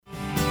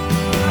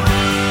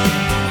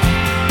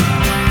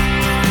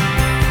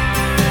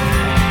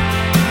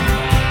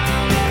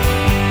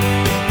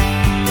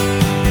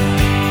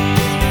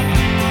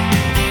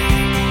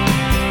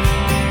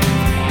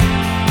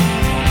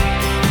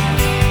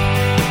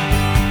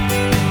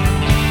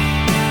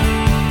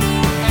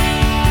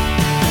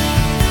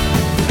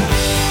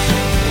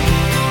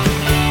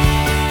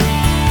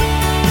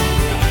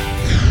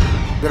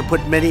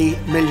put many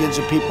millions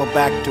of people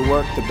back to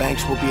work. The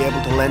banks will be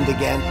able to lend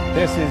again.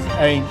 This is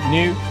a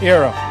new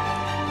era.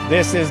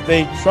 This is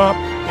the Trump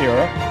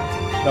era.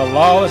 The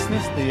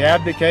lawlessness, the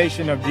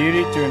abdication of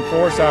duty to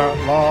enforce our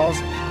laws,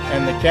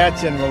 and the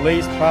catch and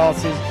release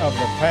policies of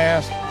the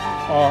past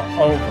are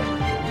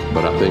over.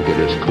 But I think it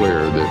is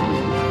clear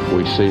that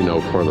we see no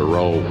further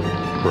role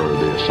for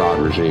the Assad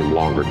regime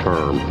longer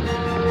term,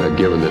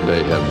 given that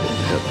they have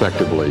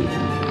effectively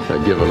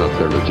given up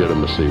their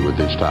legitimacy with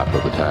these type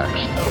of attacks.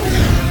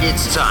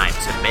 It's time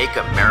to make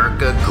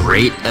America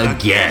great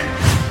again.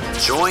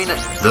 Join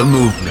the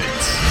movement.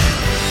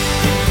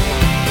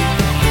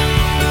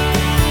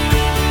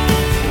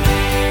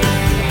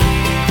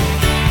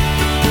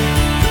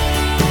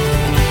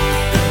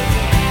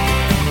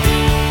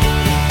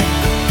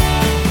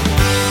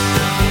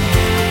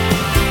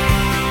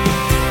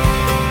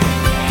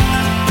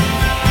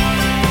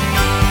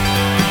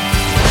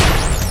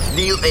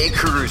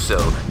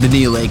 Carousso, the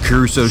Neil A.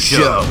 Carousso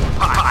Show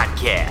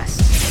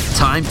podcast.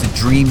 Time to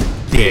dream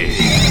big.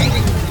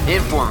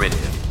 Informative,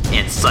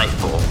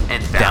 insightful,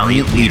 and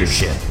valiant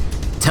leadership.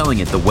 Telling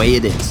it the way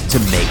it is to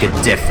make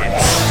a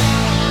difference.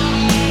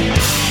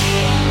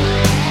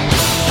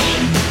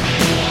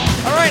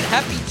 All right,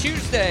 happy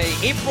Tuesday,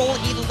 April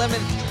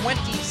 11th,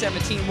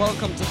 2017.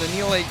 Welcome to the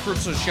Neil A.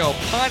 Carousso Show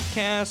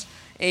podcast.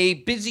 A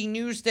busy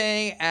news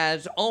day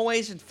as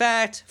always. In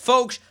fact,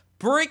 folks,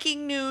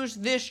 breaking news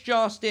this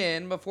just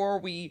in before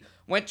we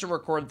went to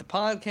record the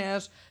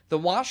podcast. The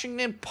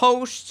Washington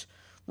Post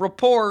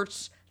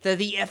reports that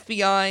the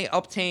FBI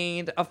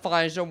obtained a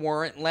FISA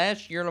warrant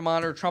last year to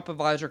monitor Trump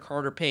advisor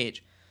Carter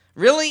Page.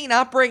 Really?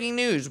 Not breaking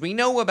news. We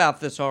know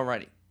about this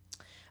already.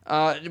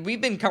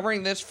 We've been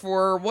covering this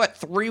for,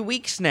 3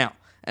 weeks now.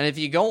 And if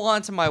you go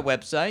onto my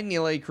website,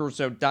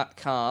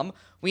 neilacarousso.com,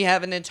 we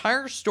have an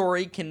entire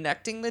story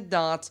connecting the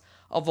dots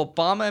of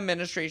Obama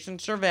administration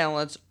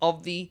surveillance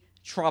of the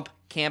Trump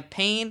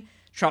campaign,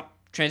 Trump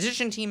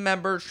transition team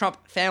members,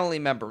 Trump family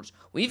members.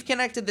 We've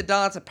connected the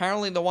dots.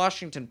 Apparently, the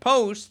Washington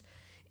Post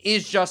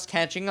is just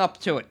catching up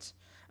to it.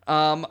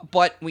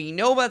 But we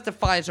know about the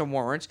FISA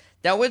warrant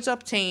that was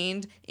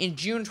obtained in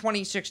June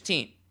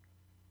 2016.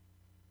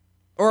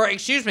 Or,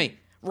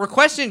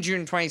 requested in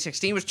June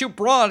 2016 was too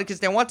broad because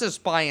they wanted to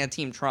spy on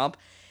Team Trump.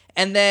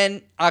 And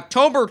then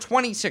October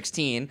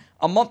 2016,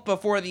 a month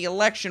before the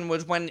election,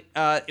 was when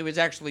it was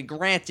actually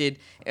granted.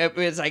 It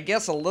was, I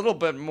guess, a little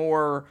bit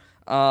more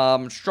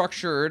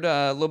structured,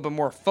 a little bit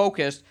more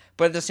focused.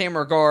 But in the same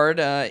regard,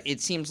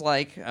 it seems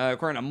like,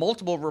 according to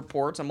multiple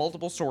reports and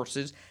multiple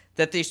sources,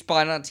 that they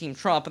spied on Team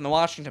Trump. And the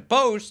Washington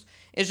Post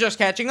is just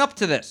catching up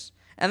to this.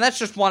 And that's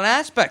just one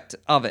aspect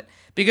of it.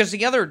 Because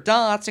the other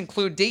dots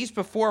include days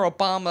before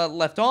Obama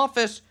left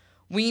office,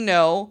 we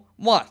know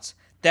what?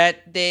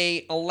 That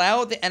they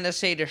allowed the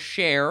NSA to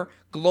share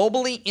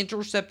globally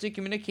intercepted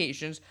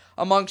communications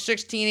among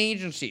 16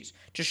 agencies,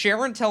 to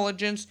share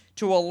intelligence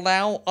to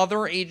allow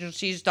other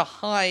agencies to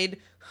hide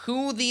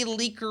who the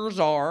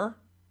leakers are.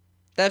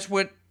 That's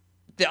what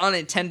the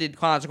unintended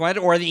consequence,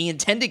 or the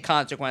intended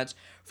consequence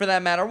for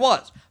that matter,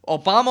 was.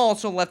 Obama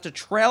also left a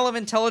trail of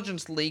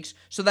intelligence leaks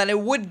so that it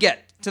would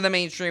get to the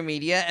mainstream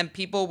media and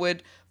people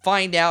would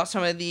find out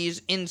some of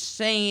these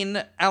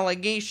insane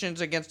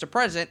allegations against the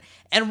president.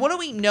 And what do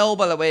we know,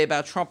 by the way,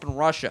 about Trump and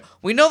Russia?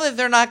 We know that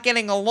they're not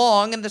getting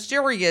along in the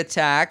Syria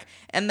attack,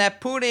 and that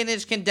Putin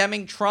is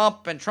condemning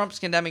Trump, and Trump's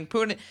condemning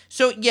Putin.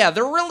 So, yeah,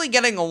 they're really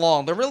getting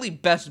along. They're really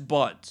best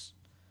buds.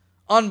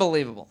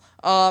 Unbelievable.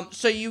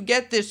 So you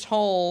get this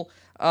whole,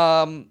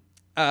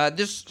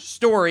 this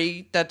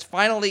story that's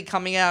finally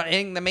coming out,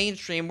 hitting the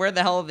mainstream. Where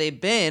the hell have they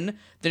been?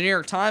 The New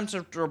York Times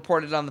has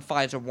reported on the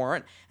FISA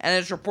warrant, and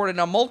has reported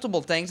on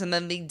multiple things, and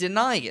then they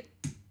deny it.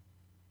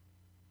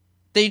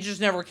 They just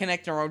never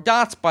connect their own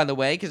dots, by the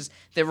way, because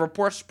they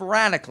report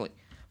sporadically.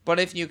 But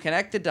if you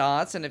connect the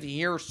dots, and if you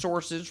hear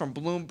sources from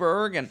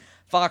Bloomberg and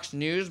Fox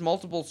News,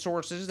 multiple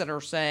sources that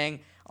are saying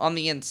on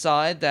the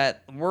inside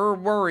that we're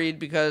worried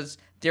because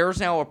there's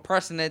now a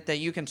precedent that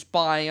you can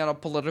spy on a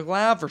political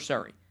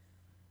adversary.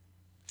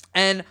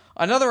 And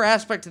another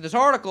aspect of this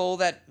article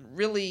that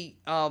really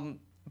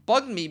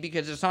bugged me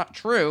because it's not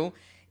true,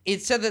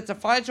 it said that the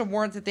FISA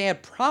warrant that they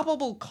had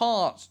probable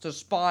cause to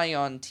spy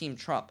on Team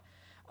Trump.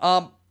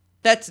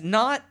 That's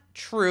not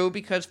true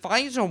because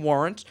FISA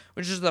warrants,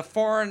 which is the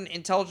Foreign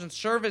Intelligence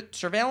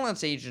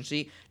Surveillance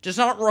Agency, does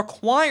not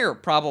require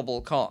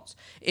probable cause.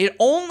 It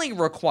only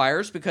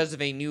requires, because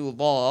of a new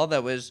law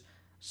that was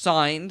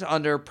signed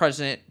under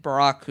President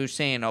Barack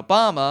Hussein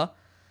Obama,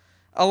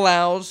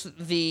 allows and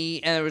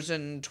it was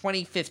in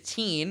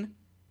 2015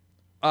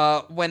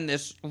 when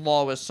this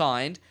law was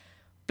signed,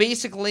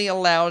 basically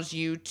allows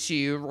you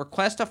to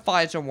request a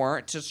FISA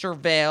warrant to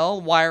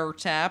surveil,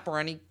 wiretap, or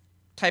any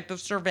type of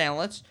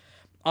surveillance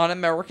on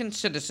American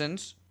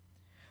citizens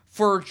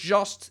for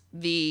just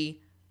the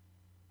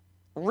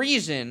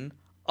reason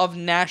of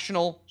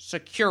national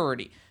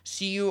security.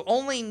 So you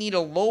only need a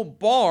low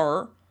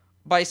bar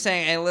by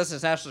saying, hey, listen,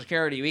 it's national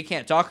security, we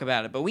can't talk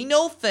about it, but we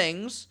know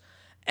things,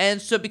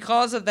 and so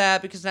because of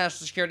that, because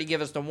national security give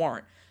us the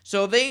warrant.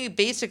 So they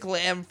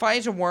basically, and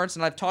FISA warrants,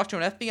 and I've talked to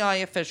an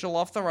FBI official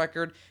off the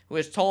record who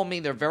has told me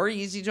they're very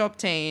easy to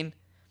obtain,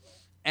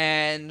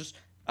 and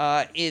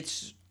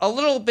it's a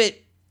little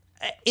bit,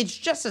 it's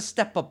just a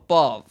step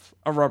above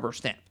a rubber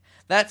stamp.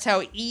 That's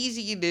how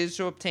easy it is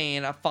to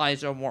obtain a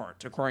FISA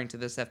warrant, according to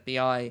this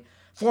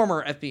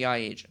former FBI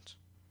agent.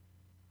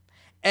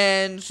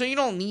 And so you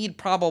don't need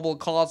probable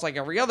cause like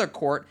every other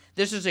court.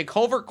 This is a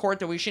covert court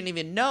that we shouldn't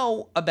even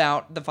know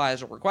about the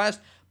FISA request,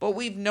 but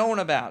we've known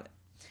about it.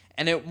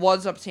 And it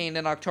was obtained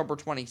in October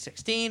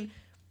 2016,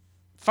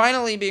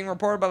 finally being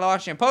reported by the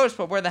Washington Post,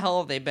 but where the hell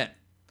have they been?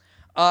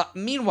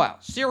 Meanwhile,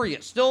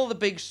 Syria, still the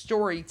big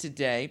story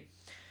today.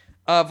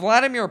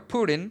 Vladimir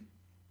Putin,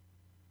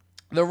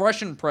 the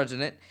Russian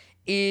president,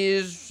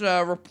 is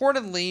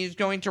reportedly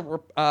going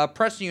to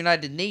press the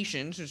United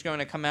Nations, who's going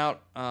to come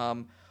out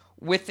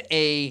with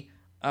a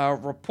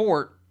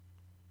report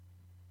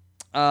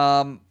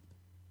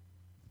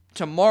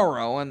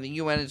tomorrow, and the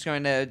UN is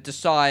going to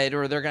decide,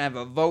 or they're going to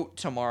have a vote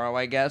tomorrow,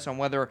 I guess, on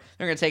whether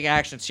they're going to take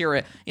action in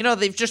Syria. You know,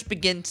 they've just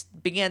began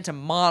to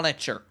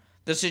monitor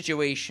the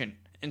situation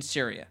in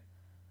Syria.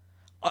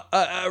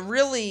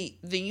 Really,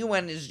 the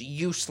UN is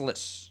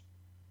useless,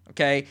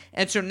 okay?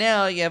 And so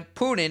now you have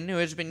Putin, who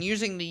has been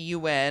using the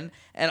UN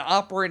and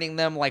operating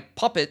them like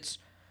puppets,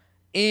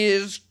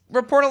 is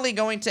reportedly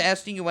going to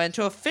ask the UN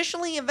to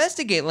officially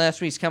investigate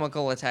last week's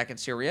chemical attack in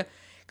Syria,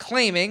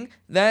 claiming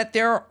that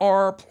there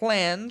are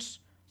plans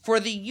for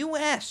the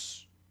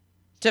U.S.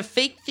 to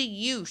fake the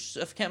use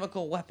of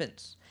chemical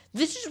weapons.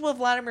 This is what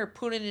Vladimir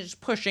Putin is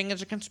pushing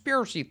as a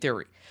conspiracy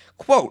theory.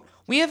 Quote,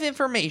 "We have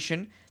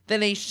information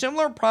that a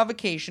similar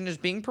provocation is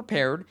being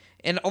prepared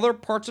in other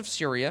parts of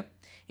Syria,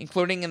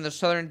 including in the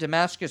southern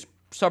Damascus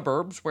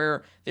suburbs,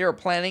 where they are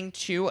planning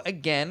to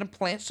again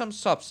plant some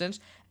substance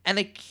and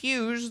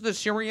accuse the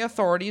Syrian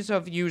authorities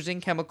of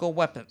using chemical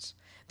weapons."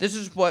 This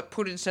is what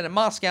Putin said in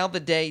Moscow the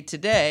day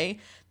today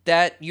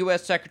that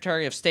U.S.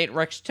 Secretary of State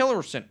Rex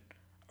Tillerson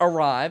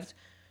arrived.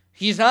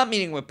 He's not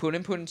meeting with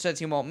Putin. Putin says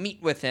he won't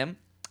meet with him.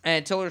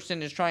 And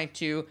Tillerson is trying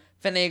to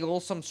finagle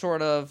some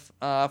sort of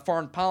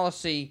foreign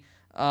policy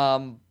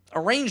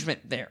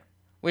arrangement there,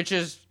 which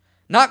is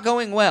not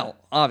going well,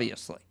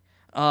 obviously.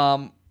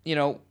 And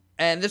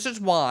this is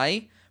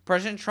why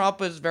President Trump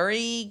was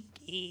very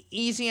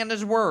easy on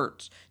his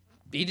words.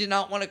 He did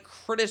not want to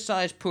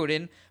criticize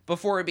Putin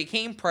before he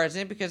became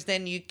president, because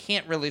then you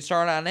can't really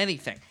start on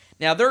anything.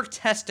 Now, they're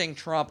testing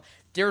Trump.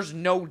 There's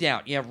no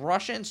doubt. You have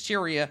Russia and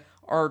Syria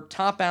are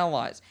top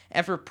allies.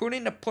 And for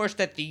Putin to push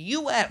that the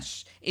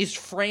U.S. is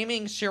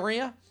framing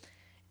Syria,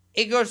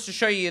 it goes to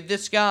show you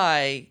this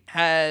guy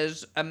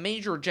has a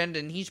major agenda,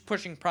 and he's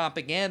pushing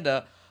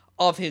propaganda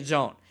of his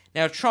own.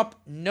 Now, Trump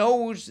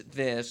knows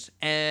this,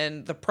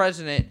 and the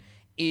president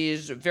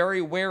is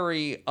very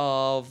wary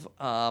of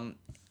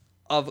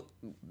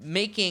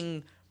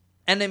making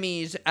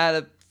enemies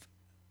out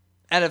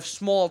of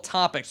small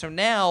topics. So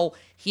now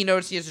he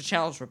knows he has a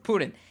challenge with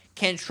Putin.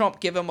 Can Trump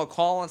give him a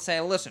call and say,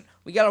 listen,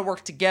 we got to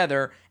work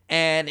together,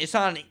 and it's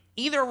on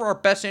either of our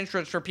best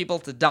interests for people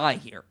to die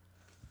here?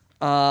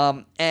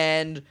 Rex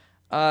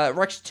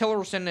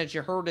Tillerson, as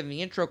you heard in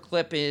the intro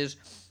clip, is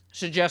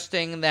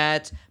suggesting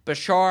that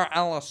Bashar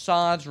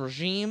al-Assad's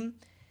regime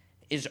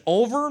is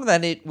over,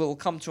 that it will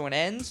come to an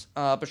end.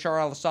 Bashar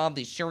al-Assad,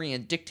 the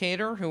Syrian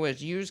dictator who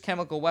has used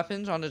chemical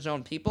weapons on his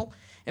own people.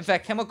 In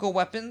fact, chemical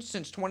weapons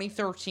since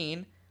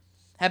 2013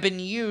 have been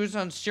used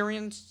on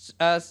Syrian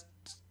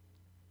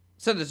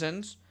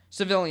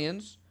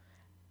civilians,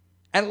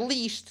 at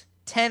least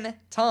 10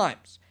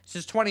 times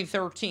since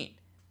 2013.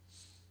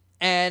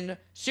 And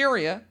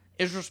Syria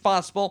is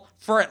responsible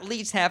for at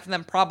least half of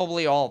them,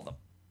 probably all of them.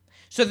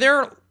 So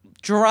they're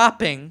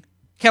dropping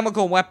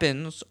chemical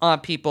weapons on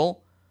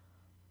people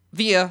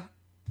via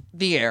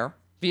the air,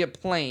 via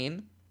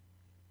plane,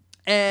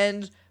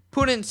 and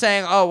Putin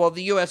saying, oh, well,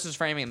 the U.S. is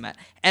framing that.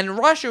 And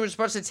Russia was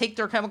supposed to take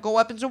their chemical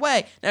weapons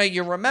away. Now,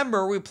 you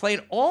remember we played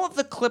all of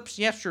the clips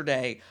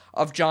yesterday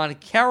of John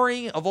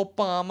Kerry, of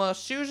Obama,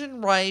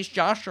 Susan Rice,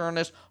 Josh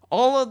Earnest,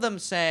 all of them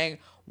saying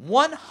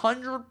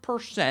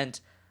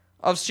 100%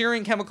 of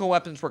Syrian chemical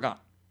weapons were gone.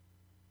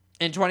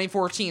 In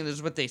 2014, this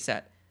is what they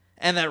said.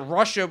 And that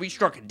Russia, we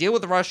struck a deal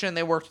with Russia and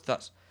they worked with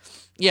us.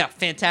 Yeah,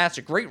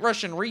 fantastic. Great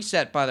Russian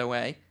reset, by the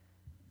way.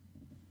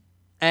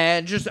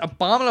 And just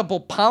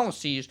abominable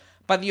policies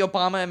by the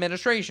Obama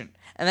administration.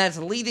 And that's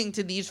leading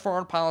to these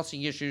foreign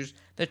policy issues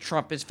that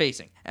Trump is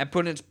facing. And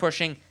Putin's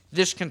pushing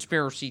this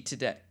conspiracy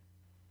today.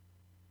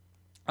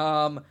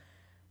 So,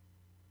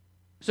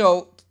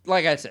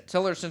 like I said,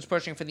 Tillerson's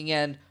pushing for the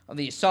end of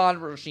the Assad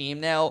regime.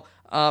 Now,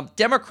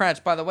 Democrats,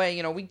 by the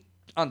way, we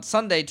on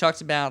Sunday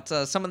talked about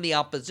some of the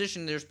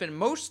opposition. There's been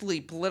mostly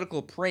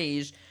political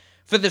praise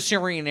for the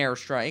Syrian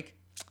airstrike.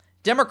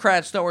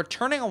 Democrats, though, are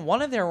turning on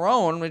one of their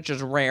own, which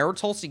is rare.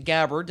 Tulsi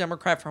Gabbard,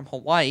 Democrat from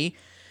Hawaii,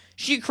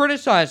 she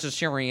criticized the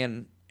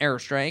Syrian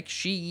airstrike.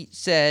 She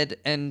said,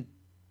 and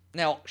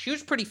now she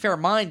was pretty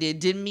fair-minded,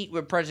 didn't meet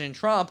with President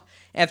Trump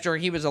after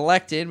he was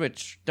elected,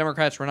 which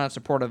Democrats were not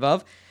supportive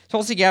of,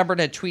 Tulsi Gabbard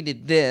had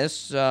tweeted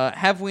this,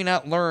 have we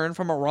not learned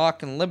from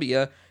Iraq and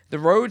Libya, the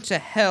road to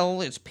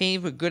hell is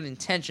paved with good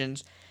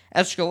intentions.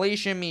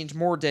 Escalation means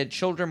more dead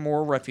children,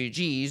 more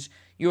refugees.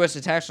 U.S.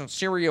 attacks on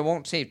Syria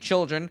won't save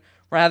children,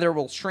 rather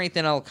will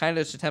strengthen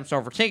al-Qaeda's attempts to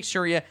overtake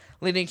Syria,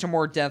 leading to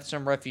more deaths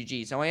and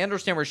refugees. Now, I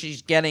understand where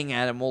she's getting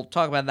at, and we'll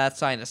talk about that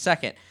side in a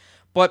second.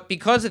 But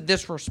because of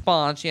this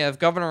response, you have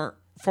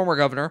former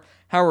Governor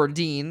Howard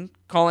Dean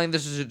calling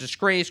this a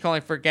disgrace,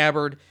 calling for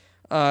Gabbard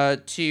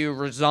to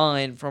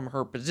resign from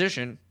her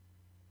position.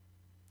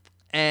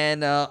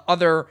 And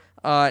Neera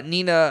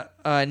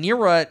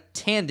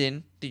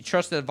Tanden, the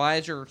trusted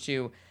advisor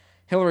to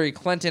Hillary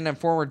Clinton and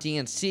former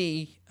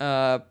DNC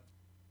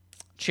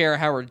Chair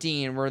Howard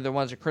Dean, were the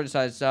ones that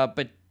criticized.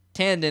 But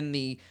Tanden,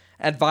 the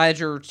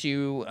advisor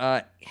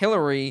to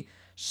Hillary,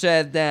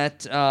 said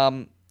that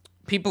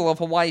people of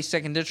Hawaii's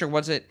 2nd District,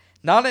 was it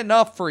not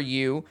enough for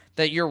you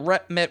that your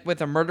rep met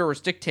with a murderous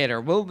dictator?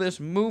 Will this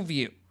move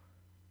you?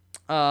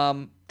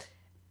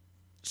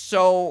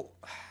 So,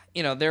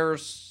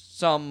 there's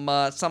some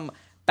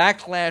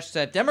backlash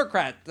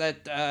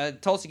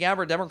that Tulsi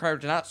Gabbard,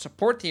 Democrats, do not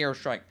support the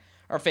airstrike,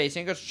 are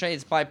facing. It goes to show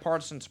it's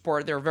bipartisan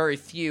support. There are very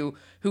few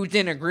who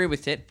didn't agree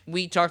with it.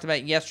 We talked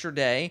about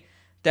yesterday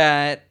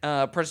that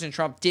President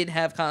Trump did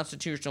have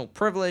constitutional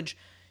privilege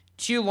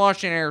to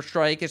launch an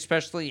airstrike,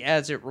 especially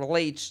as it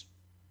relates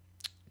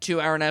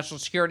to our national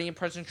security. And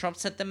President Trump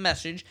sent the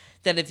message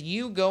that if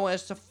you go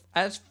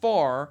as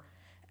far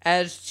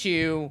as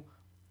to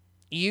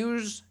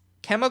use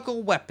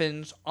chemical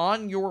weapons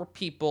on your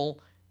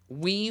people,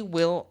 we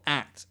will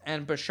act.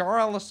 And Bashar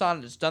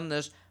al-Assad has done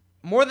this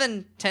more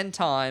than 10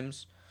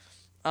 times,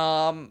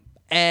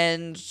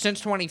 and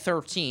since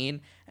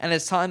 2013, and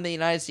it's time the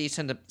United States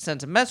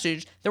sent a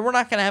message that we're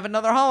not going to have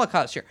another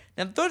Holocaust here.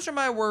 Now, those are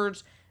my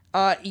words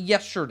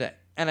yesterday,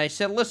 and I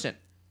said, listen,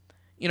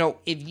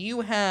 if you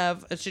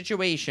have a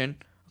situation,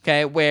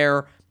 okay,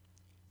 where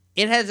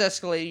it has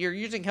escalated, you're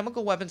using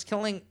chemical weapons,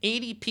 killing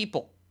 80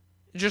 people,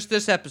 just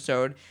this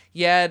episode,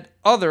 you had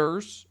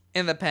others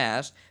in the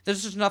past,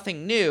 this is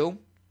nothing new,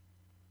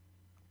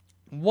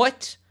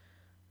 what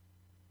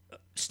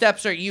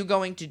steps are you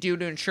going to do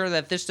to ensure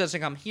that this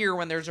doesn't come here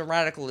when there's a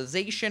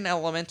radicalization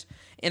element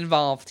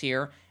involved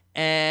here,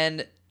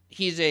 and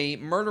he's a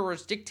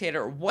murderous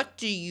dictator? What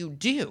do you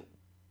do?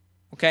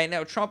 Okay,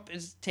 now Trump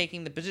is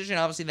taking the position,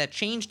 obviously, that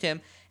changed him,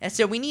 and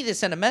said we need to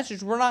send a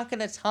message. We're not going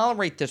to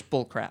tolerate this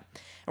bullcrap.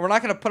 And we're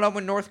not going to put up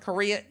with North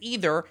Korea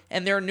either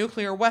and their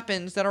nuclear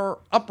weapons that are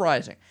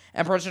uprising.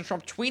 And President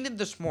Trump tweeted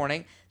this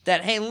morning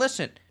that, hey,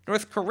 listen,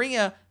 North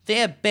Korea, they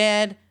have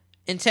bad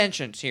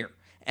intentions here.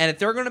 And if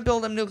they're going to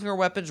build them nuclear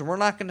weapons, we're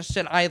not going to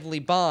sit idly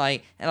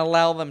by and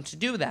allow them to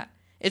do that.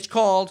 It's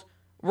called,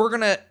 we're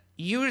going to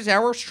use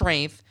our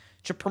strength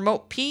to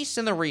promote peace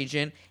in the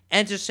region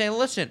and to say,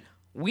 listen,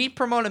 we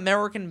promote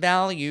American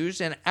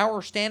values and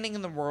our standing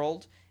in the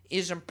world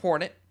is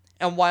important.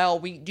 And while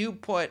we do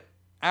put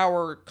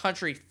our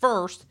country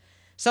first,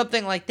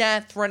 something like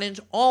that threatens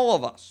all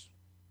of us.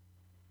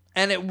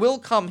 And it will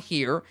come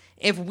here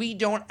if we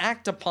don't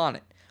act upon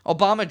it.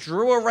 Obama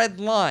drew a red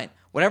line.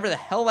 Whatever the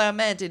hell that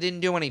meant, it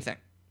didn't do anything.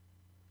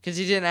 Because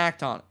he didn't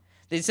act on it.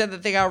 They said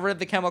that they got rid of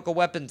the chemical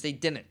weapons. They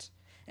didn't.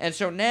 And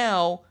so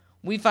now,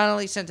 we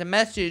finally sent a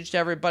message to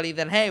everybody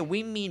that, hey,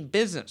 we mean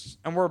business.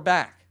 And we're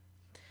back.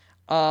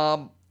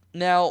 Now,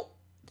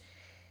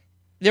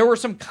 there were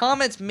some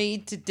comments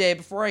made today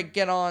before I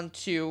get on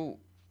to...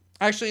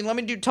 Actually, let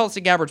me do Tulsi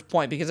Gabbard's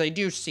point, because I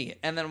do see it.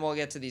 And then we'll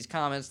get to these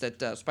comments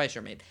that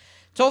Spicer made.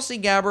 Tulsi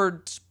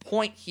Gabbard's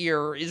point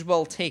here is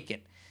well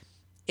taken.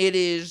 It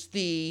is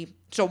the...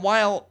 So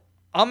while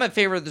I'm in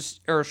favor of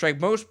this airstrike,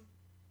 most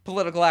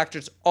political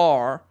actors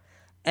are,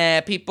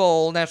 and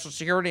people, national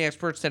security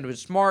experts said it was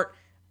smart.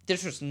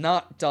 This was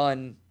not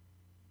done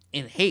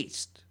in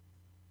haste.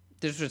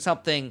 This was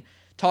something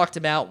talked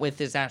about with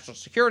his National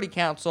Security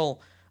Council,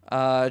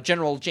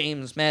 General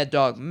James Mad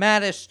Dog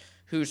Mattis,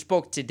 who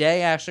spoke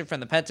today, actually,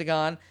 from the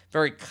Pentagon.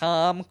 Very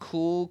calm,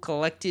 cool,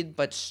 collected,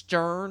 but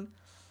stern,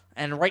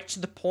 and right to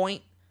the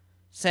point,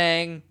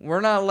 saying, we're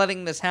not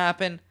letting this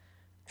happen.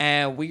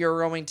 And we are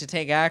going to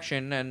take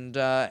action, and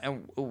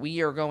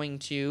we are going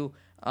to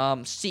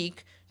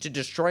seek to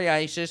destroy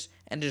ISIS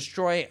and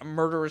destroy a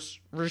murderous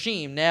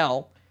regime.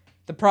 Now,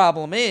 the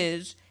problem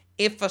is,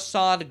 if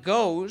Assad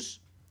goes,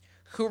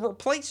 who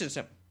replaces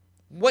him?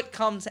 What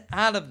comes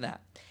out of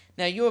that?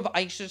 Now, you have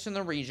ISIS in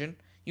the region.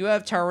 You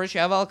have terrorists.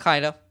 You have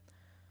al-Qaeda,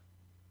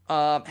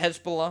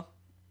 Hezbollah,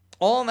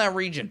 all in that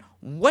region.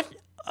 What...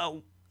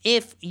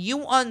 if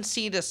you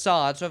unseat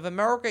Assad, so if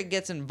America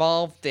gets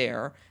involved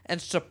there and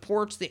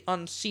supports the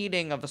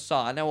unseating of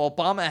Assad, now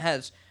Obama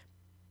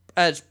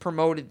has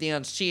promoted the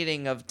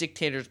unseating of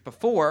dictators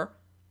before.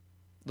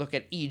 Look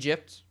at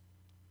Egypt.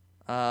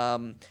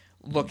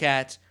 Look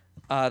at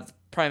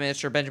Prime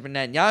Minister Benjamin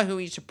Netanyahu.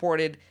 He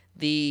supported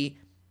the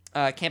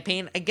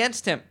campaign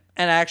against him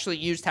and actually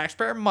used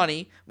taxpayer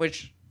money,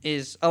 which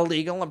is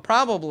illegal and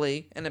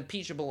probably an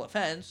impeachable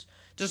offense,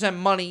 to send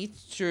money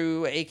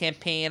through a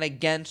campaign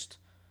against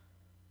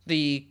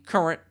the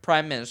current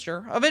Prime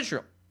Minister of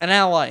Israel. an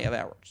ally of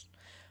ours.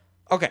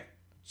 Okay,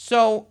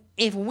 so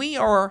if we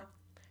are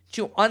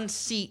to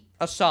unseat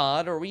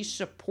Assad, or we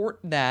support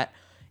that,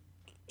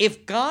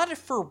 if God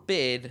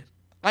forbid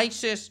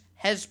ISIS,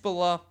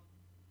 Hezbollah,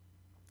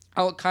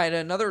 Al-Qaeda,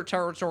 another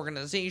terrorist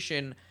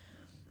organization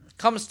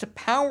comes to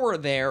power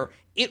there,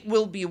 it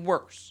will be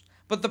worse.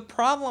 But the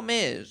problem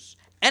is,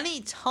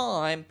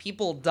 anytime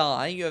people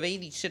die, you have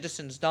 80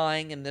 citizens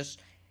dying in this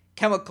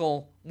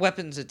chemical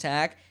weapons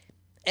attack,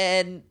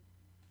 and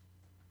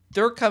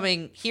they're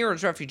coming here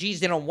as refugees.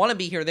 They don't want to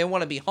be here. They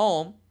want to be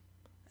home,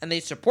 and they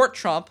support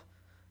Trump,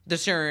 the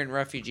Syrian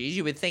refugees.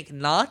 You would think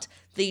not.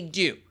 They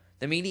do.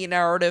 The media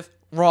narrative,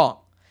 wrong.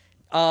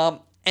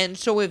 And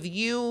so if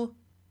you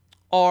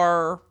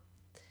are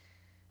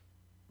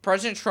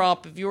President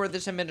Trump, if you are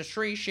this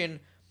administration,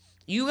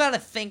 you got to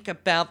think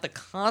about the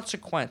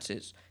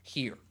consequences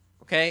here,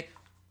 okay?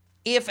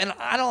 And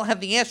I don't have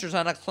the answers,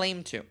 I don't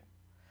claim to,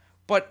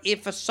 but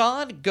if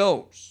Assad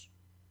goes,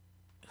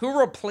 who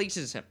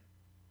replaces him?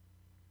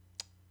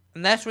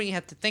 And that's what you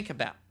have to think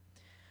about.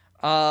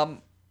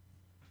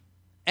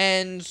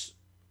 And,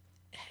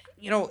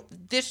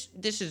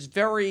 this is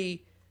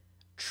very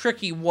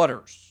tricky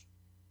waters,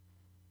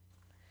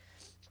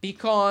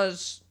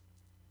 because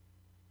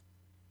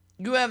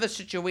you have a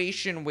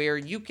situation where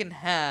you can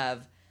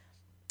have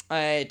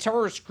a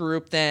terrorist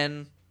group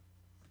then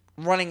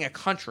running a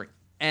country,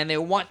 and they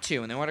want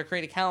to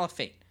create a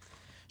caliphate.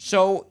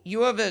 So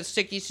you have a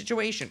sticky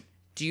situation.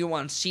 Do you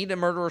unseat a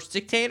murderous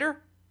dictator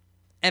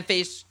and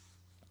face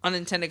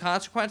unintended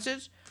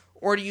consequences,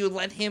 or do you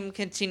let him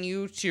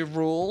continue to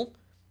rule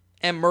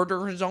and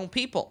murder his own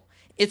people?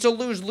 It's a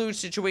lose-lose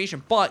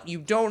situation, but you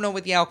don't know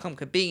what the outcome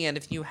could be. And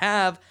if you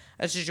have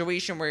a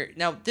situation where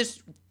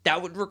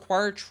that would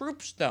require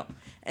troops, though.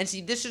 And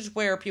see, this is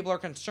where people are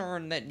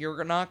concerned that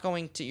you're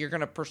going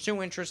to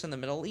pursue interests in the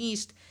Middle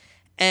East,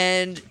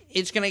 and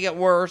it's going to get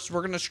worse.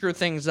 We're going to screw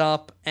things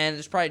up, and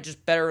it's probably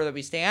just better that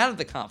we stay out of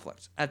the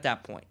conflict at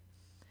that point.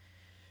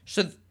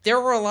 So there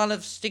were a lot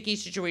of sticky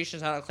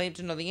situations. I don't claim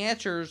to know the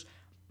answers,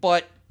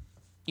 but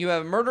you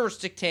have a murderous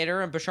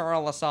dictator and Bashar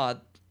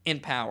al-Assad in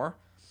power,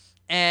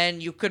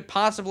 and you could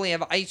possibly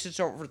have ISIS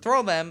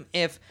overthrow them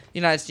if the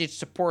United States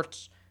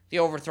supports the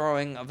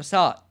overthrowing of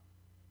Assad.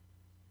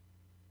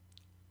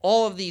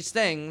 All of these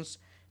things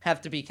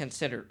have to be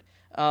considered.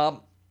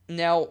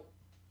 Now,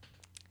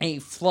 a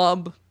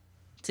flub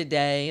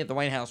today at the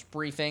White House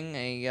briefing,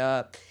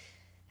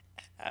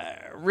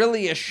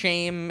 really a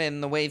shame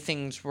in the way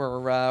things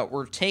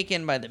were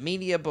taken by the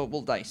media, but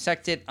we'll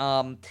dissect it.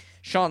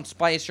 Sean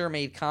Spicer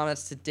made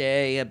comments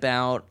today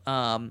about,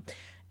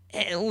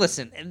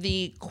 listen,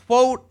 the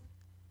quote,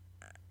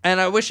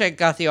 and I wish I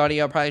got the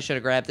audio, I probably should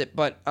have grabbed it,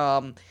 but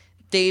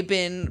they've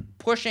been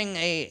pushing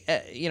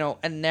a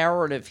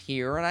narrative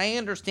here, and I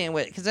understand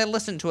because I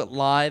listened to it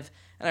live,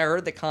 and I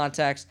heard the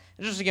context,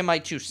 and just to get my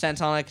 2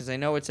 cents on it, because I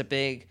know it's a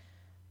big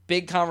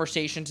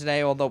conversation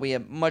today, although we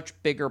have much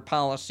bigger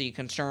policy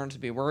concerns to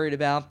be worried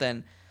about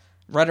than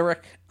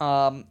rhetoric.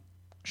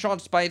 Sean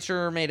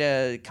Spicer made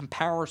a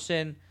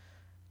comparison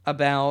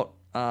about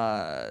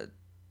Bashar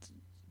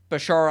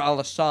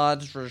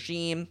al-Assad's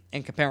regime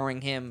and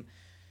comparing him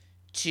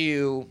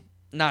to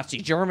Nazi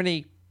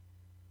Germany,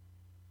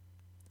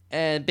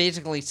 and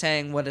basically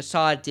saying what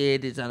Assad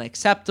did is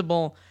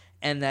unacceptable,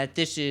 and that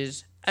this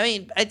is,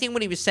 I think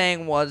what he was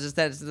saying is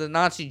that it's the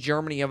Nazi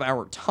Germany of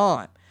our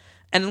time.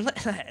 And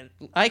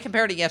I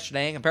compared it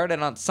yesterday, I compared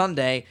it on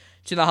Sunday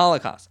to the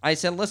Holocaust. I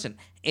said, listen,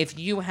 if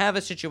you have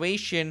a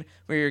situation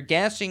where you're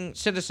gassing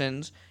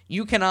citizens,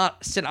 you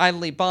cannot sit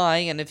idly by,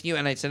 and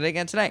I said it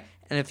again today,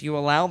 and if you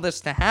allow this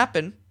to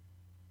happen,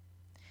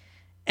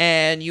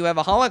 and you have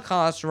a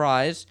Holocaust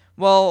rise,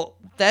 well,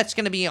 that's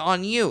going to be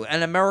on you,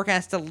 and America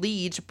has to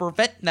lead to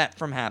prevent that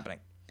from happening.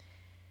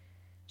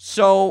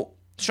 So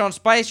Sean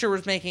Spicer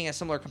was making a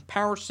similar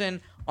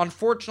comparison.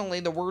 Unfortunately,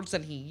 the words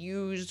that he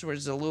used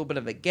was a little bit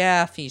of a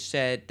gaffe. He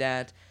said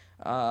that,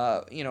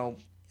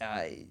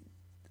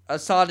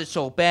 Assad is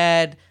so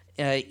bad,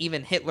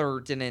 even Hitler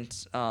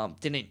didn't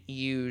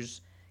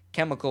use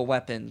chemical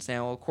weapons.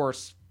 Now, of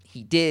course,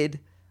 he did.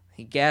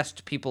 He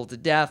gassed people to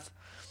death.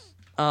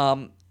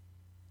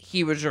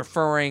 He was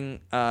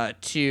referring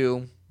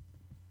to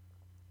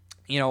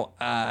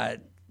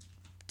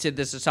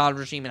this Assad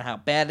regime and how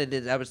bad it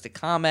is. That was the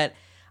comment.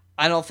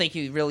 I don't think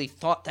he really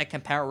thought that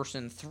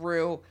comparison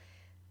through.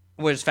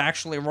 Was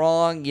factually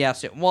wrong.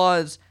 Yes, it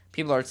was.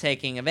 People are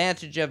taking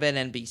advantage of it.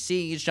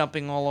 NBC is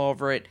jumping all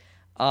over it.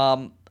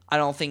 I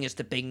don't think it's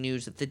the big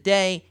news of the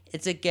day.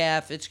 It's a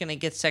gaffe. It's going to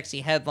get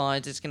sexy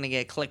headlines. It's going to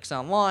get clicks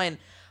online.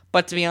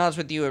 But to be honest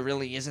with you, it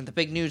really isn't the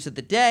big news of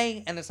the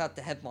day, and it's not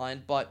the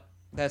headline, but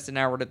that's the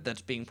narrative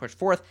that's being pushed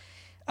forth.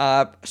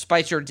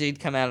 Spicer did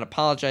come out and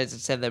apologize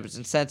and said that it was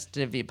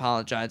insensitive. He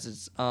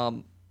apologizes.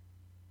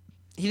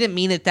 He didn't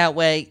mean it that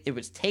way. It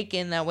was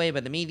taken that way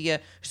by the media.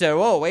 He said,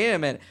 "Oh, wait a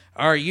minute.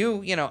 Are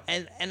you,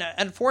 And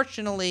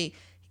unfortunately,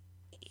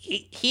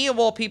 he of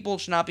all people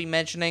should not be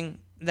mentioning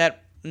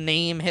that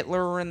name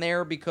Hitler in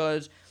there,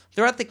 because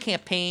throughout the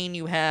campaign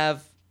you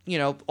have,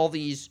 all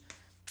these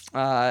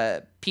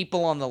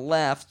people on the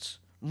left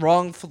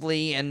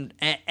wrongfully, and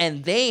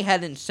they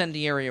had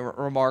incendiary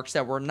remarks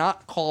that were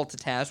not called to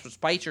task, with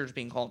Spicer's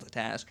being called to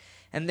task,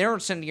 and their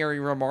incendiary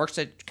remarks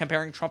that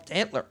comparing Trump to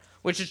Hitler,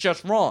 which is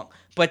just wrong.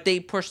 But they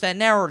pushed that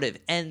narrative,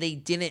 and they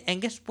didn't.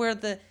 And guess where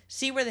the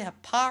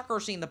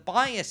hypocrisy and the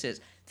bias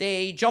is?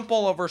 They jump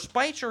all over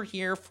Spicer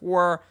here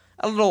for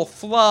a little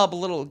flub, a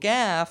little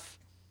gaffe,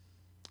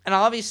 and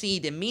obviously he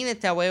didn't mean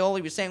it that way. All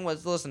he was saying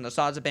was, listen,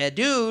 Assad's a bad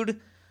dude.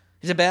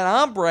 He's a bad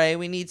hombre.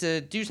 We need to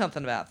do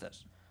something about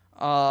this.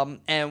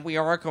 And we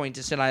aren't going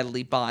to sit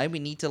idly by. We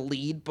need to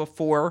lead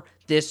before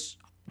this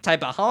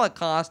type of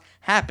Holocaust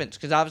happens,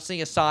 because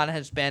obviously Assad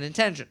has bad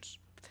intentions.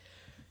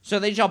 So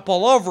they jump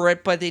all over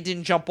it, but they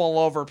didn't jump all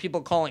over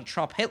people calling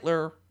Trump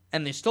Hitler,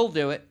 and they still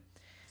do it,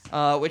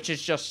 which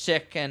is just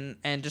sick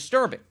and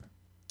disturbing.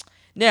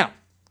 Now,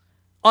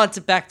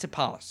 back to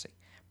policy.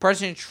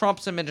 President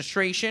Trump's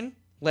administration,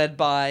 led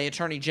by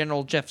Attorney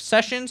General Jeff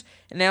Sessions,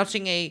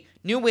 announcing a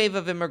new wave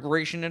of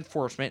immigration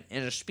enforcement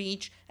in a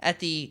speech at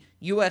the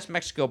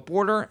U.S.-Mexico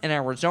border in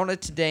Arizona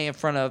today in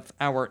front of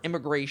our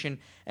Immigration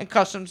and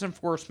Customs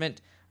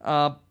Enforcement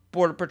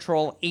Border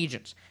Patrol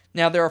agents.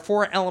 Now, there are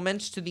 4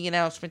 elements to the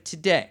announcement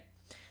today,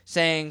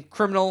 saying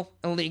criminal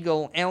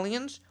illegal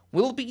aliens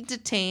will be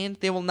detained.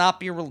 They will not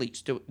be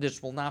released.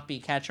 This will not be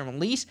catch and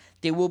release.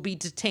 They will be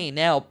detained.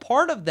 Now,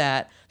 part of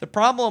that, the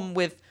problem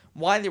with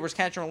why there was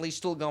catch and release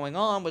still going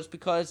on was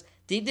because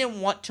they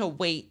didn't want to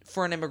wait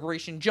for an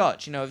immigration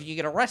judge. You know, if you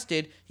get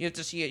arrested, you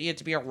have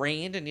to be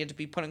arraigned and you have to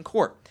be put in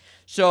court.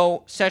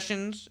 So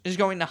Sessions is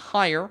going to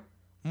hire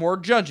more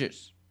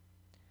judges.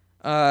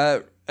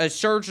 A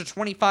surge of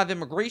 25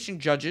 immigration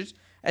judges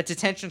at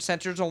detention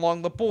centers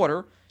along the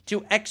border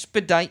to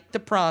expedite the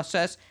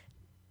process,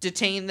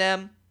 detain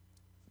them,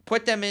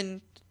 put them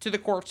into the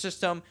court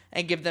system,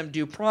 and give them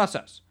due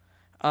process.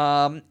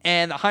 And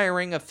the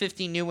hiring of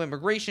 50 new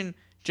immigration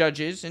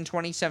judges in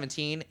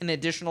 2017, an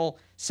additional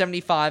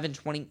 75 in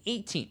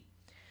 2018.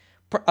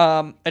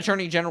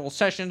 Attorney General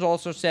Sessions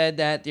also said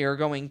that they are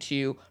going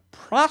to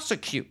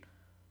prosecute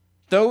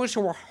those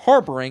who are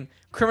harboring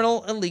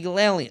criminal illegal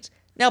aliens.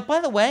 Now, by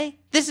the way,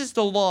 this is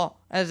the law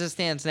as it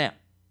stands now.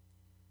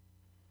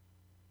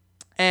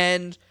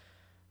 And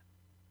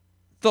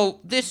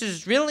this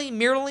is really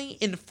merely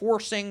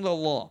enforcing the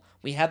law.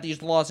 We have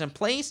these laws in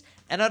place,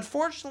 and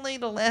unfortunately,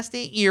 the last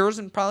 8 years,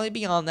 and probably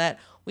beyond that,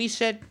 we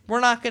said we're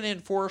not going to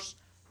enforce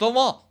the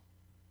law.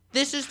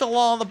 This is the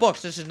law on the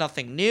books. This is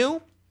nothing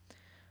new.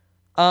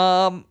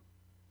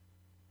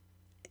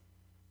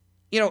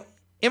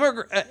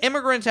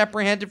 Immigrants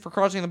apprehended for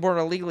crossing the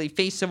border illegally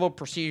face civil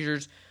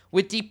procedures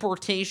with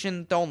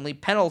deportation the only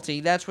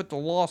penalty. That's what the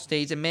law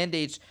states and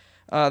mandates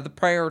the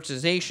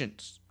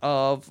prioritizations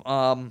of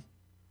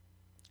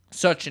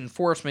such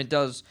enforcement,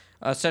 does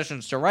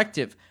Sessions'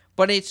 directive.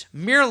 But it's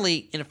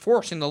merely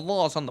enforcing the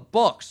laws on the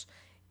books.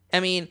 I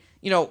mean,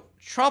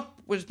 Trump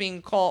was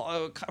being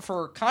called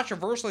for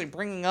controversially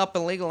bringing up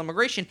illegal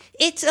immigration.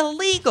 It's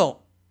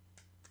illegal,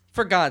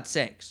 for God's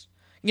sakes.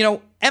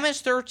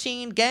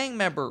 MS-13 gang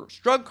members,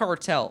 drug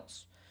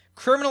cartels,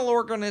 criminal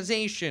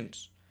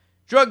organizations,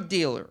 drug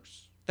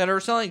dealers that are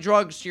selling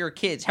drugs to your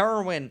kids,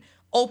 heroin,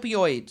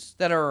 opioids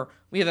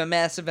we have a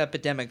massive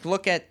epidemic.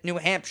 Look at New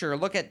Hampshire,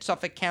 look at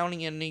Suffolk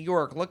County in New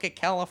York, look at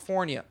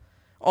California,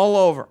 all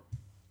over.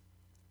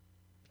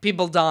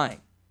 People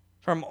dying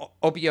from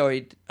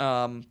opioid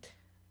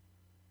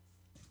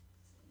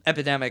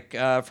epidemic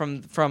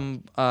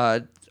from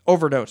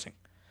overdosing.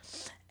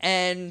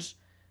 And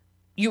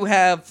you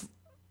have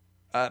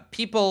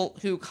people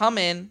who come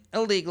in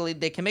illegally,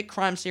 they commit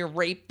crimes, they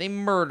rape, they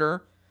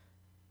murder,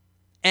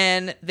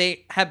 and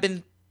they have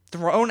been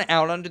thrown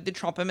out under the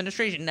Trump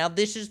administration. Now,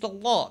 this is the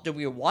law. Do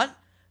we want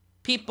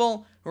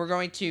people who are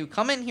going to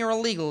come in here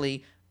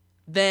illegally,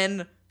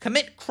 then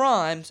commit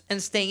crimes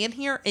and stay in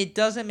here? It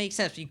doesn't make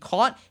sense. Be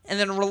caught and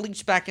then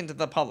released back into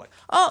the public.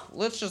 Oh,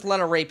 let's just let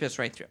a rapist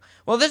right through.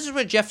 Well, this is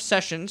what Jeff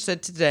Sessions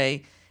said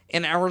today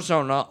in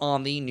Arizona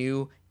on the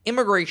new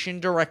immigration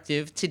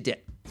directive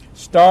today.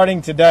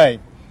 Starting today,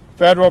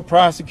 federal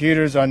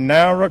prosecutors are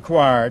now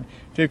required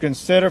to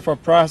consider for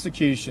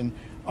prosecution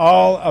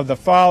all of the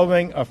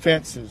following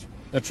offenses: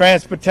 the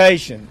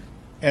transportation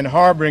and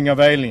harboring of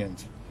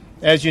aliens.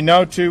 As you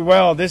know too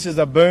well, this is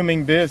a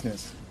booming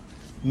business.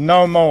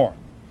 No more.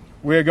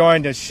 We're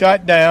going to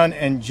shut down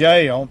and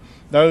jail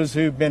those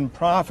who've been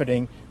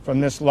profiting from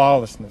this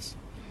lawlessness.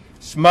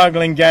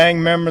 Smuggling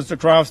gang members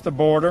across the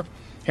border,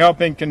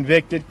 helping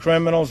convicted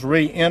criminals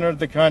re-enter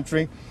the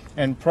country,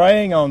 and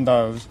preying on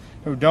those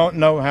who don't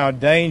know how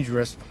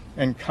dangerous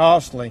and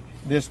costly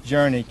this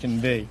journey can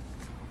be.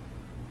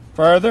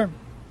 Further,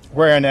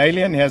 where an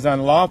alien has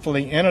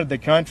unlawfully entered the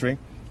country,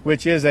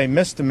 which is a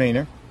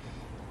misdemeanor,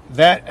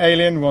 that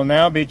alien will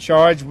now be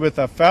charged with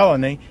a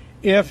felony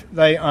if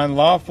they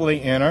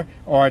unlawfully enter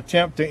or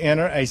attempt to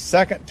enter a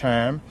second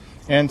time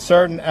and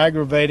certain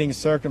aggravating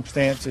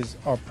circumstances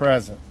are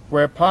present.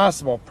 Where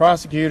possible,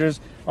 prosecutors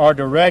are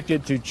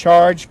directed to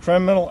charge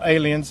criminal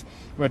aliens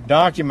with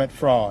document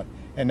fraud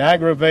and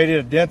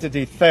aggravated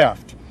identity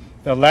theft,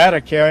 the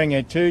latter carrying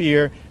a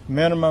 2-year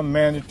minimum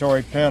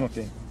mandatory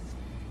penalty.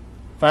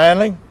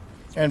 Finally,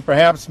 and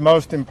perhaps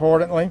most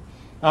importantly,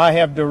 I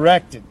have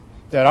directed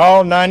that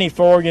all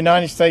 94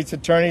 United States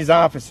Attorney's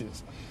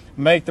offices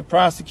make the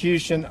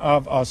prosecution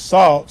of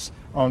assaults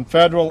on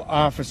federal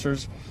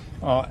officers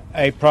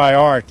a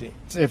priority.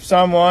 If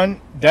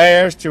someone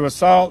dares to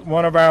assault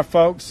one of our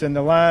folks in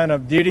the line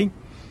of duty,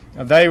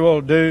 they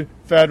will do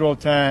federal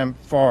time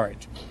for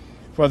it.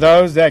 For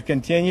those that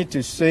continue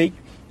to seek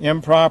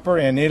improper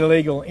and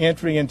illegal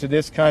entry into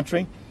this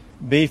country,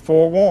 be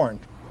forewarned.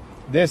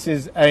 This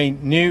is a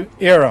new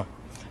era.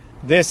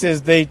 This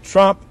is the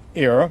Trump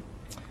era.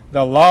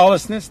 The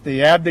lawlessness,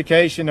 the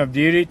abdication of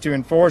duty to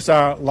enforce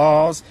our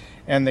laws,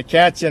 and the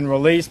catch and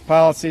release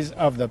policies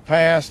of the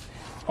past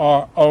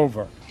are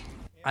over.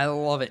 I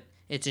love it.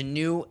 It's a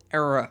new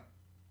era.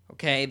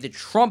 Okay? The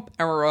Trump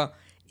era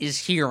is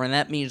here, and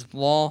that means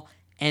law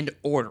and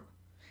order.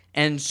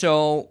 And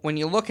so when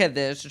you look at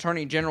this,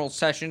 Attorney General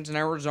Sessions in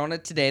Arizona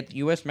today at the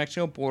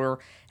U.S.-Mexico border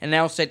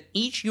announced that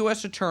each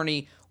U.S.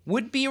 attorney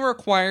would be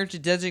required to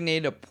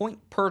designate a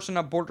point person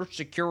on border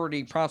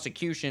security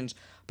prosecutions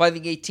by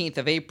the 18th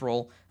of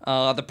April.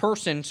 The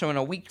person, so in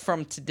a week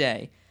from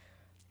today,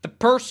 the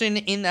person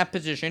in that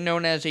position,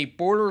 known as a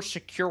border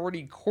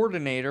security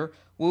coordinator,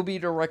 will be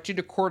directed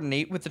to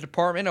coordinate with the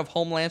Department of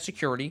Homeland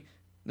Security.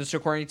 This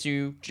according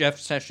to Jeff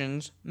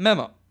Sessions'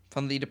 memo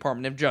from the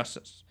Department of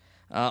Justice.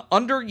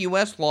 Under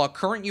U.S. law,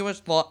 current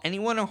U.S. law,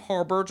 anyone who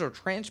harbors or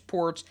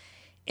transports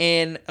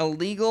an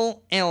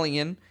illegal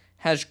alien,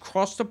 has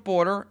crossed the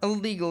border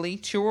illegally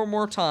 2 or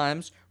more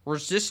times,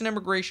 resists an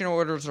immigration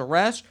order's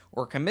arrest,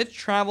 or commits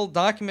travel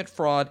document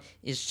fraud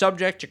is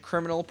subject to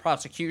criminal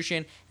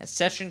prosecution. As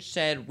Sessions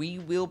said, we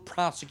will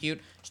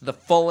prosecute to the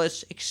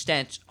fullest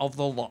extent of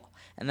the law.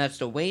 And that's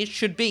the way it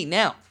should be.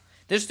 Now,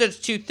 this does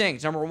 2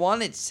 things. Number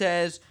 1, it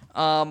says,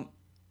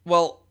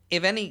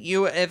 if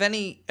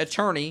any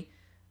attorney,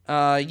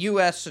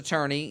 U.S.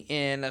 attorney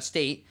in a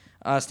state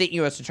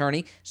U.S.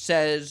 attorney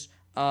says,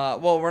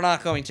 we're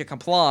not going to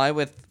comply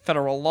with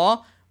federal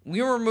law,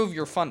 we remove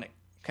your funding,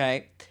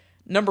 okay?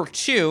 Number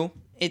 2,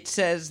 it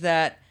says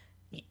that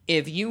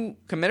if you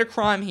commit a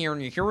crime here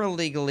and you're here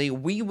illegally,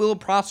 we will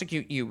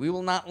prosecute you. We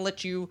will not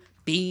let you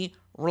be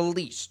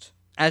released,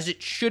 as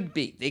it should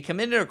be. They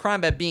committed a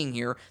crime by being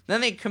here. Then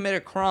they commit a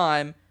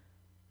crime,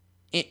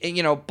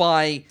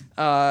 by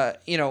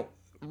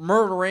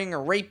murdering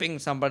or raping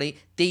somebody.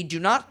 They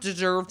do not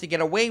deserve to get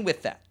away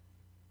with that.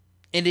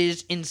 It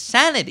is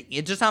insanity.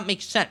 It does not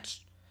make sense.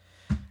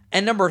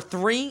 And number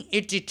 3,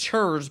 it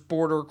deters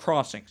border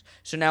crossings.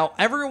 So now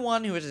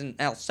everyone who is in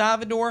El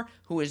Salvador,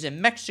 who is in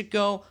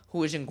Mexico,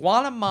 who is in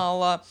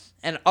Guatemala,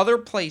 and other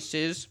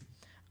places,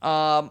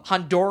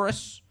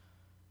 Honduras,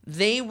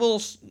 they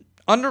will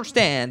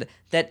understand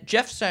that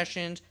Jeff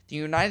Sessions, the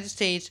United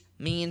States,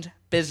 means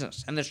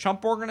business. And the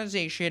Trump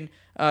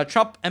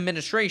Trump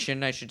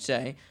administration, I should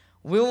say,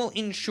 will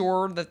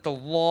ensure that the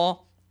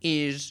law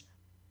is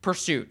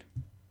pursued.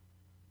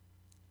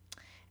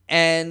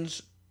 And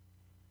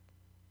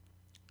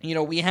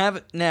we have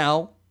it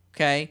now,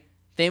 okay?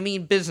 They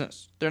mean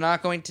business. They're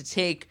not going to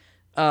take,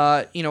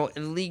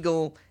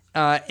 illegal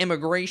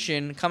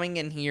immigration coming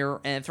in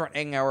here and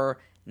threatening our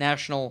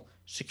national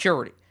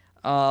security.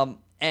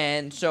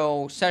 And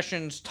so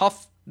Sessions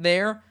tough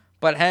there,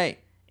 but hey,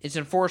 it's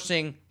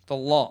enforcing the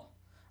law.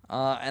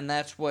 And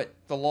that's what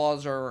the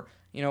laws are,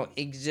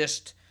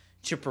 exist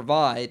to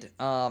provide.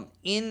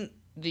 In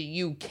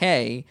the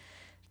UK,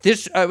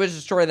 this was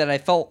a story that I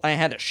felt I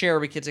had to share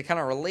because it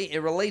kind of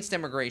relates to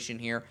immigration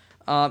here.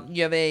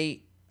 You have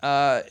a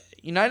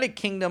United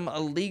Kingdom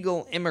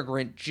illegal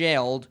immigrant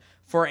jailed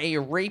for a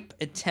rape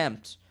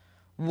attempt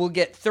will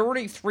get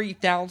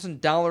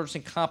 $33,000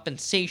 in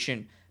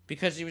compensation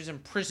because he was in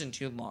prison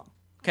too long.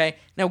 Okay,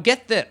 now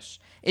get this.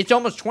 It's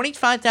almost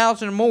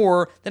 $25,000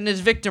 more than his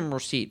victim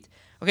received.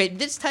 Okay,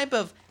 this type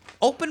of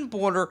open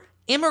border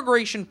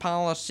immigration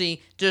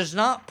policy does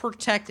not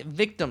protect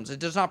victims. It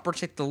does not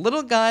protect the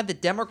little guy the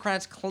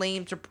Democrats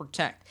claim to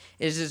protect.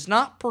 It does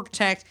not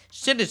protect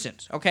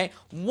citizens, okay?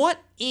 What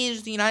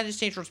is the United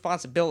States'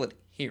 responsibility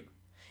here?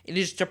 It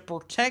is to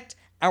protect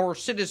our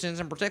citizens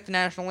and protect the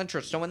national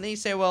interest. So when they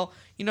say,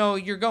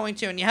 you're going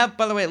to, and you have,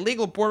 by the way,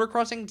 illegal border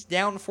crossings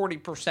down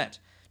 40%,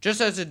 just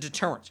as a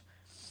deterrent.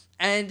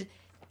 And,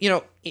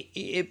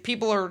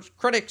 people are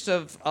critics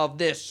of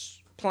this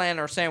plan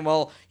are saying,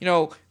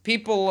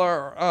 people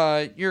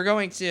are, you're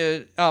going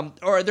to,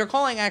 or they're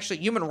calling actually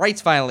human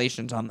rights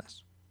violations on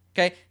this.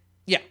 Okay?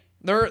 Yeah.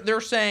 They're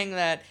saying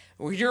that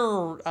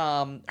you're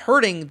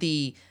hurting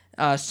the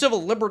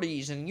civil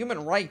liberties and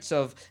human rights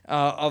of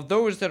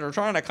those that are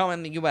trying to come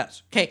in the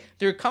U.S. Okay,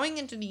 they're coming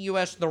into the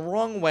U.S. the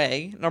wrong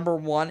way, number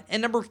 1.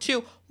 And number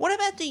 2, what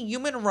about the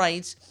human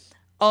rights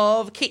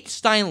of Kate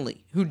Steinle,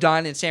 who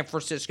died in San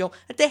Francisco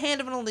at the hand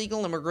of an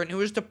illegal immigrant who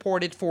was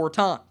deported 4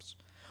 times?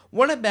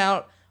 What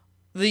about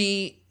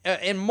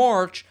in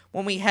March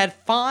when we had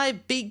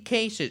 5 big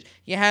cases?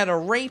 You had a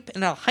rape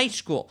in a high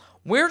school.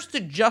 Where's the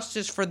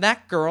justice for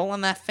that girl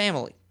and that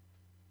family?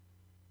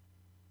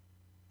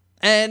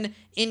 And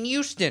in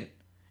Houston,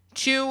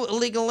 2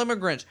 illegal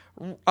immigrants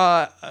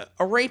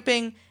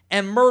raping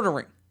and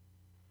murdering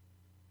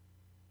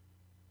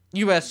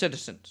U.S.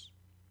 citizens.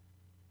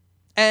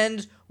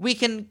 And we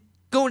can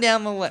go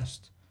down the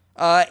list.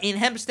 In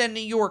Hempstead, New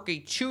York, a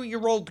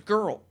 2-year-old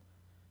girl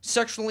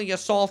sexually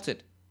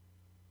assaulted.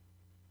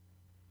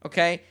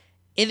 Okay?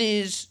 It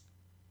is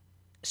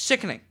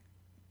sickening.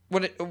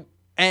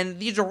 And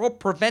these are all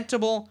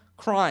preventable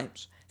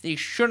crimes. They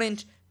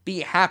shouldn't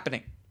be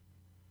happening.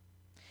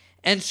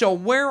 And so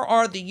where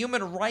are the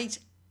human rights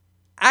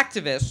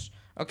activists,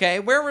 okay?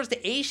 Where is the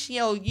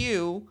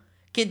ACLU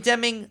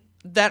condemning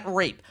that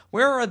rape?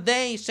 Where are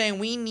they saying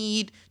we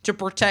need to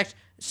protect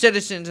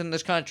citizens in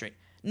this country?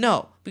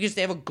 No, because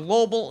they have a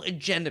global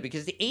agenda,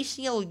 because the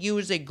ACLU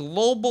is a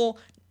global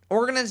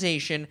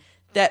organization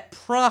that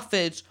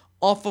profits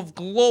off of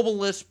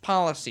globalist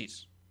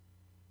policies.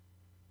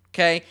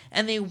 Okay?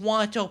 And they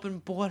want open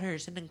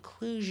borders and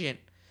inclusion.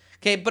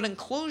 Okay? But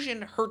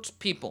inclusion hurts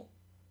people.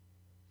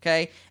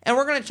 Okay? And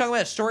we're going to talk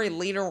about a story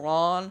later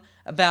on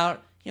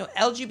about,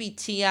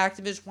 LGBT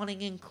activists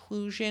wanting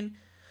inclusion,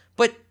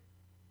 but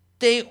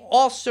they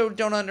also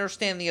don't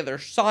understand the other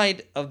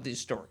side of the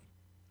story.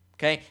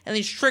 Okay? And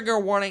these trigger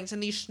warnings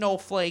and these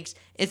snowflakes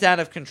is out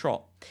of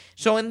control.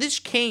 So in this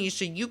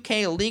case, a UK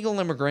illegal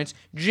immigrant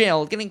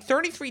jailed, getting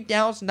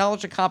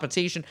 $33,000 of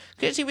compensation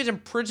because he was in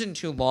prison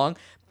too long.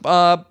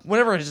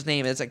 Whatever his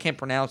name is, I can't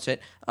pronounce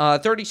it.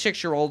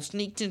 36-year-old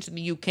sneaked into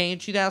the UK in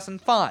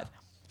 2005.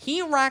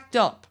 He racked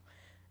up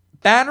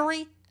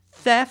battery,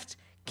 theft,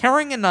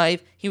 carrying a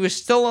knife. He was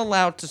still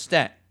allowed to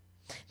stay.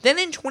 Then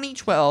in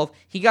 2012,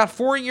 he got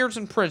 4 years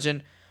in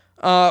prison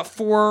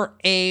for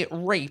a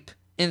rape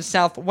in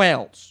South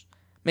Wales,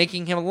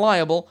 making him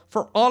liable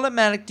for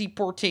automatic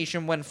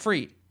deportation when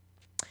freed.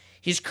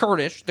 He's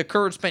Kurdish. The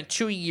Kurd spent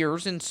 2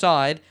 years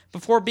inside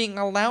before being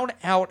allowed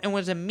out and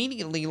was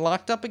immediately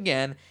locked up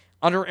again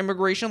under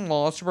immigration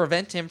laws to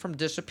prevent him from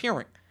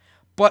disappearing.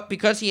 But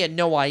because he had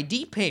no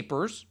ID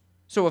papers,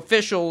 so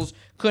officials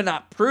could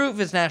not prove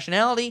his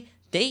nationality,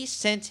 they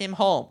sent him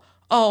home.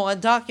 Oh,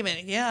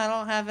 undocumented. Yeah, I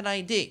don't have an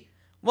ID.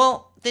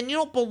 Well, then you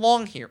don't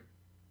belong here.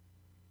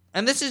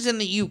 And this is in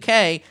the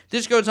UK.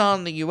 This goes on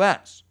in the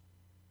US.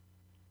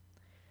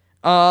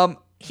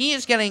 He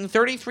is getting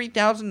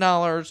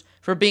 $33,000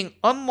 for being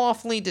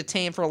unlawfully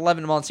detained for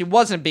 11 months. He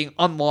wasn't being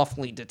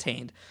unlawfully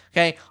detained,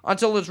 okay?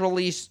 Until his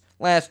release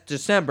last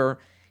December,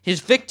 his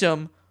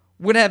victim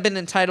would have been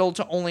entitled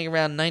to only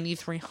around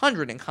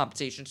 $9,300 in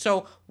compensation.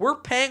 So we're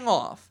paying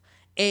off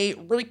a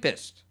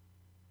rapist.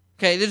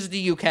 Okay, this is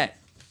the UK.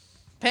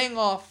 Paying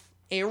off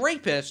a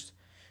rapist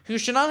who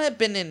should not have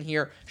been in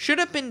here, should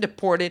have been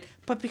deported,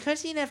 but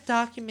because he didn't have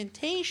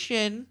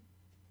documentation,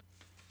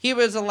 he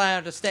was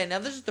allowed to stay. Now,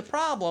 this is the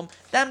problem.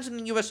 That happens in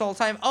the U.S. all the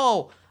time.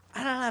 Oh,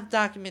 I don't have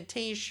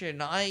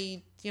documentation.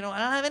 I don't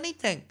have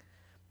anything.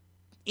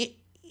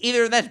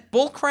 Either that's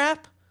bullcrap,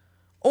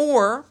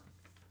 or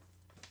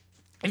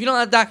if you don't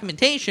have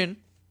documentation,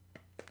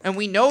 and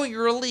we know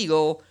you're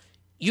illegal,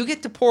 you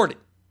get deported.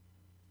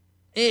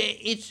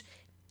 It's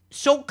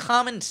so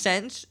common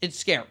sense, it's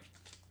scary.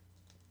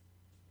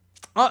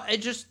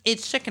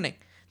 It's sickening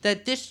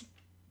that this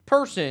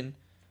person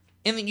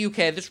in the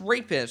UK, this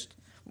rapist,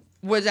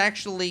 was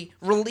actually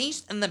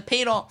released and then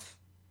paid off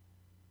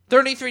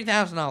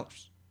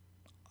 $33,000.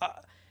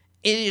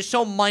 It is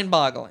so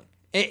mind-boggling.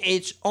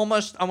 It's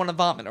almost, I want to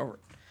vomit over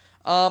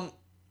it.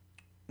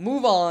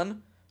 Move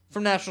on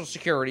from national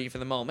security for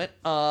the moment.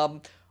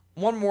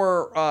 One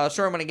more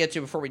story I want to get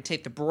to before we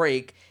take the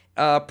break.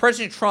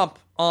 President Trump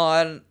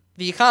on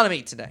the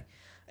economy today.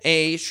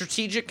 A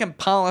strategic and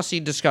policy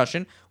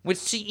discussion with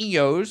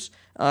CEOs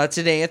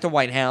today at the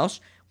White House,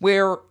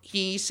 where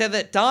he said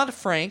that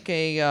Dodd-Frank,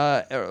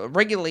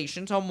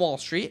 regulations on Wall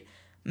Street,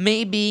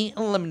 may be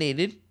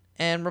eliminated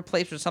and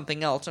replaced with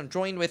something else. I'm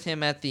joined with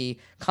him at the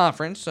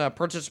conference.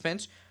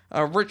 Participants,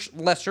 Rich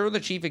Lesser, the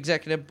chief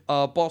executive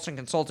of Boston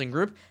Consulting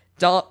Group,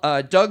 Doug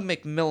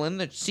McMillan,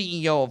 the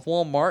CEO of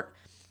Walmart,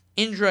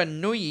 Indra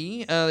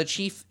Nooyi, the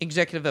chief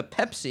executive of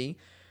Pepsi,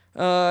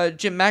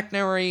 Jim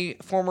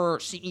McNary, former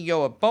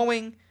CEO of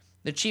Boeing,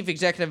 the chief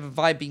executive of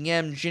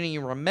IBM, Ginny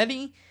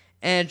Rometty,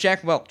 and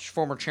Jack Welch,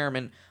 former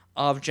chairman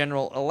of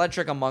General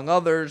Electric, among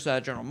others.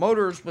 General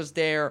Motors was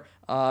there.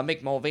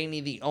 Mick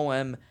Mulvaney, the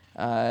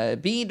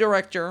OMB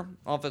director,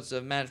 Office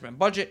of Management and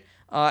Budget,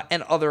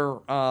 and other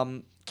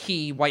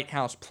key White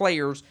House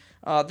players.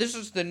 This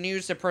is the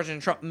news that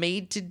President Trump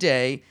made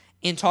today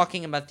in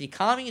talking about the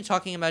economy and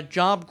talking about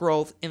job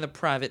growth in the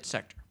private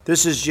sector.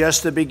 This is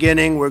just the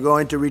beginning. We're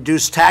going to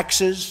reduce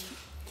taxes.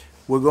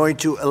 We're going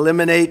to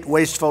eliminate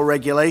wasteful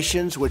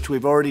regulations, which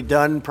we've already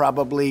done,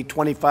 probably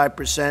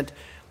 25%.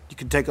 You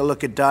can take a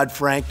look at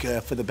Dodd-Frank.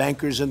 For the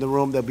bankers in the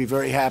room, they'll be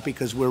very happy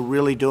because we're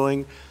really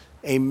doing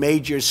a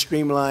major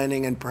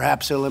streamlining and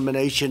perhaps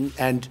elimination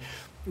and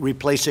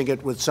replacing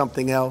it with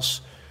something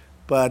else.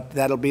 But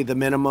that'll be the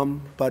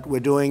minimum. But we're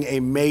doing a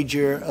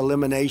major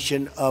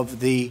elimination of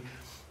the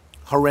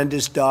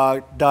horrendous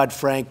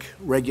Dodd-Frank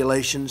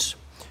regulations.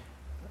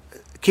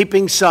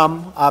 Keeping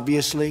some,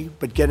 obviously,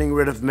 but getting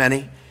rid of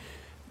many.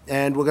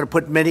 and we're going to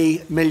put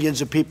many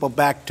millions of people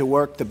back to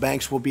work. The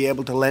banks will be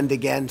able to lend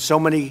again. So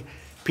many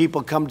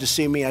people come to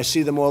see me. I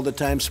see them all the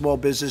time, small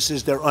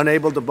businesses. They're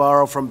unable to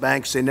borrow from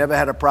banks. They never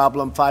had a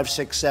problem 5,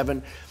 6,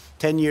 7,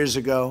 10 years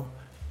ago.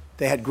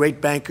 They had great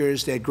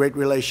bankers. They had great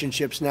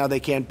relationships. Now they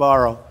can't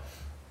borrow.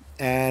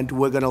 And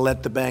we're going to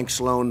let the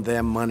banks loan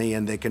them money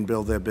and they can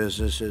build their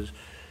businesses.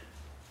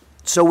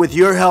 So with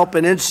your help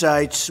and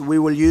insights, we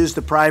will use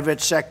the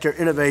private sector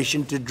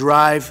innovation to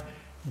drive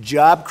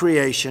job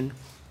creation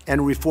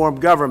and reform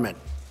government.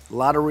 A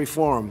lot of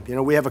reform. You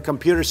know, we have a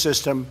computer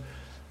system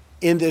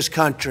in this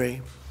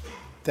country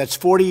that's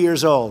 40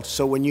 years old.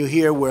 So when you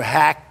hear we're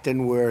hacked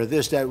and we're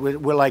this, that,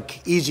 we're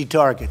like easy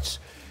targets.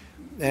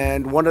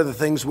 And one of the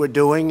things we're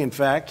doing, in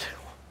fact,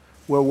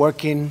 we're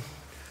working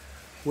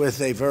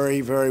with a very,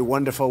 very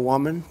wonderful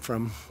woman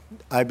from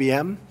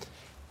IBM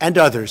and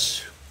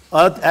others.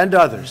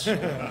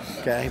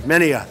 Okay,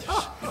 many others.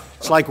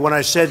 It's like when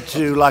I said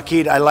to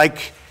Lockheed, I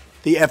like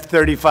the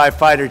F-35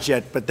 fighter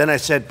jet, but then I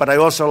said, but I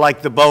also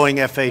like the Boeing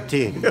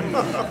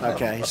F-18.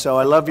 Okay, so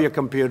I love your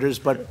computers,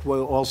 but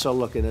we're also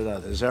looking at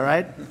others, all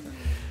right?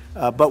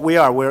 But we're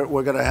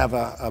going to have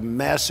a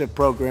massive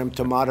program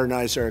to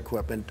modernize our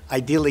equipment,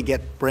 ideally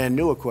get brand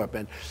new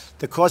equipment.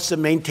 The cost of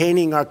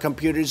maintaining our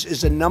computers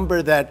is a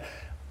number that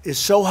is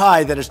so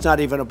high that it's not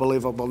even a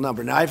believable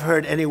number. Now, I've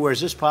heard anywhere,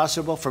 is this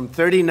possible, from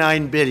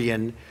 $39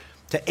 billion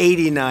to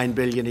 $89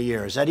 billion a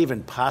year. Is that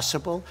even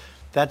possible?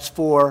 That's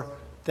for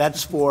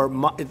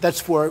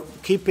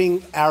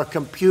keeping our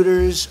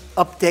computers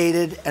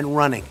updated and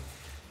running.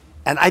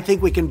 And I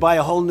think we can buy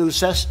a whole new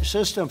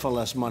system for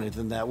less money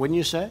than that, wouldn't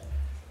you say?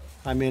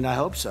 I mean, I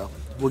hope so.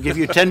 We'll give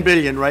you $10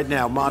 billion right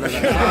now,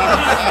 modernize.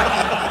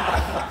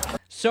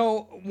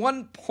 So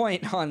one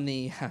point on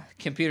the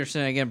computer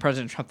center, again,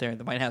 President Trump there at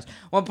the White House,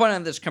 one point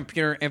on this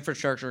computer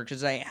infrastructure,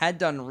 because I had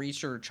done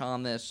research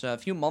on this a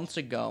few months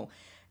ago,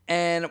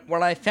 and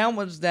what I found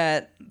was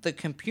that the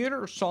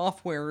computer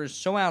software is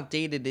so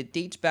outdated, it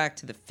dates back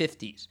to the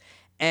 50s.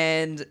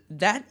 And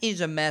that is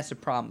a massive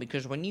problem,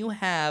 because when you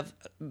have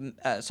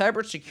a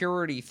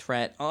cybersecurity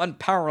threat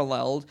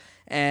unparalleled,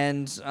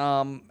 and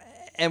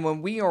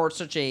when we are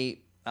such a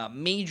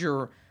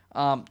major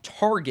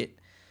target,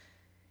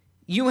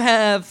 you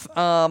have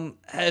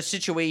a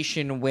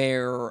situation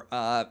where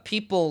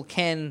people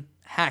can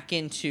hack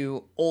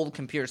into old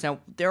computers. Now,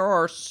 there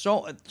are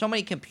so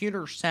many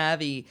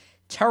computer-savvy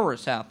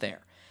terrorists out there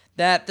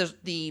that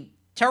the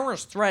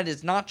terrorist threat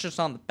is not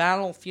just on the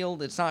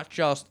battlefield. It's not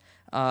just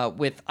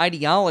with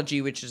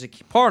ideology, which is a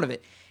key part of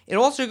it. It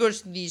also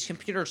goes to these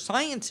computer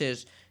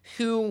scientists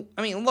who,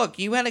 I mean, look,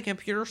 you had a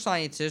computer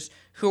scientist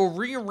who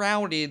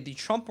rerouted the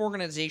Trump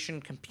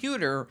Organization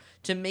computer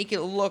to make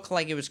it look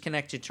like it was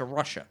connected to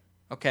Russia.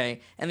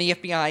 Okay, and the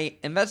FBI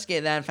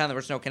investigated that and found there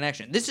was no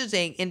connection. This is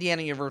an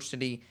Indiana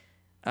University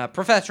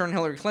professor and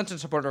Hillary Clinton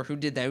supporter who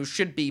did that, who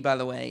should be, by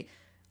the way,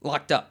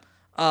 locked up.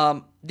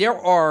 There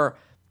are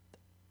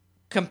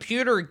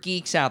computer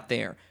geeks out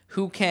there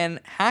who can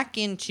hack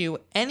into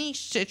any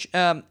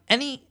system.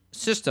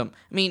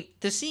 I mean,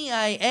 the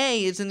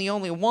CIA isn't the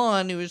only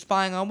one who is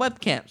spying on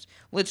webcams.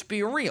 Let's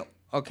be real,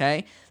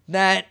 okay?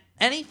 That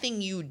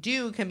anything you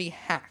do can be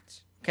hacked.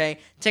 Okay,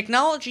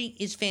 technology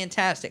is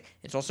fantastic.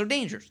 It's also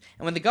dangerous.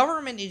 And when the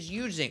government is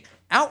using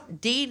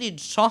outdated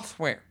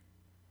software,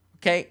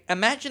 okay,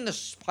 imagine the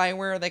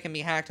spyware that can be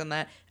hacked on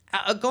that,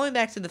 going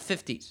back to the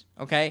 50s,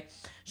 okay?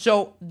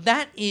 So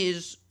that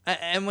is,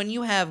 and when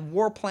you have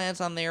war plans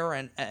on there,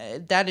 and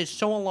that is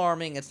so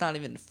alarming, it's not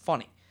even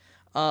funny.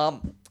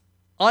 On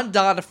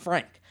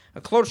Dodd-Frank,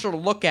 a closer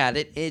look at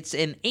it, it's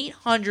an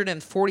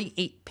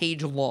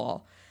 848-page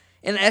law,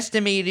 an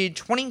estimated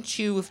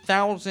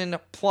 22,000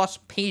 plus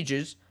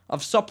pages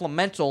of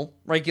supplemental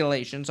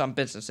regulations on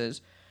businesses,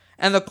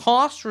 and the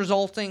costs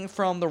resulting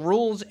from the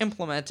rules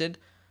implemented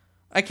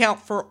account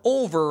for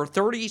over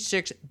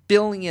 $36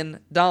 billion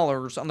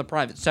on the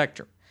private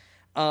sector.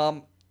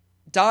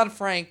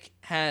 Dodd-Frank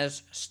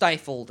has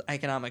stifled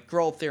economic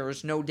growth. There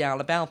is no doubt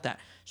about that.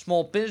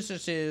 Small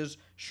businesses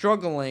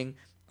struggling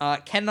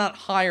cannot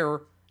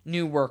hire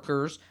new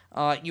workers.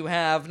 You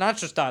have not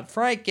just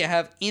Dodd-Frank, you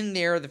have in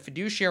there the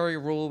fiduciary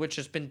rule, which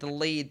has been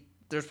delayed.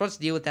 They're supposed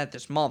to deal with that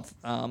this month.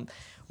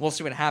 We'll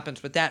see what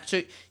happens with that.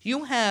 So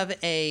you have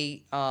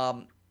a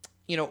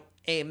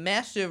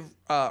massive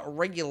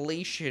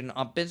regulation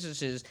on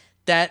businesses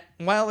that,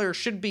 while there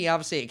should be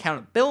obviously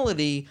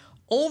accountability,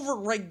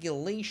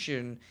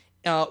 over-regulation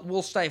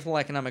will stifle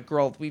economic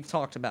growth. We've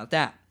talked about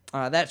that.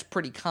 That's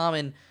pretty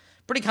common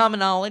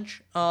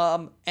knowledge.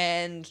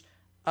 And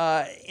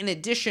in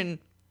addition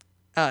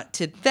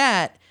to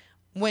that,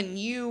 when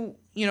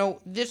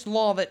this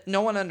law that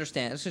no one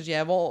understands, because you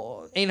have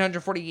all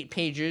 848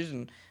 pages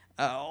and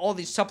all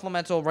these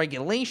supplemental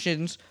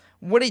regulations,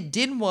 what it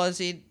did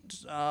was it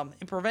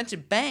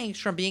prevented banks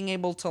from being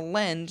able to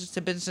lend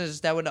to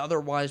businesses that would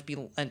otherwise be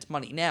lent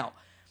money. Now,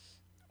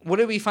 what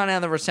did we find out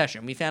in the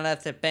recession? We found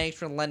out that banks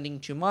were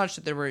lending too much,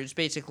 that it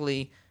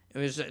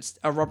was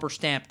a rubber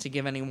stamp to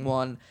give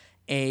anyone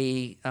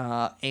a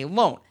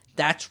loan.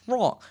 That's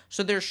wrong.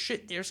 So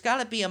there's got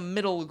to be a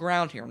middle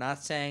ground here. I'm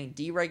not saying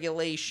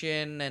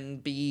deregulation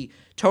and be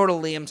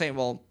totally, I'm saying,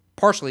 well,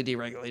 partially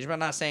deregulation, but I'm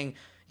not saying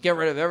get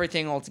rid of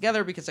everything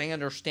altogether because I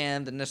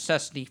understand the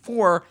necessity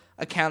for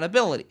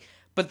accountability.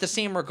 But the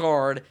same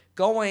regard,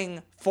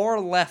 going far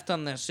left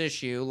on this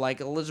issue,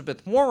 like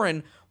Elizabeth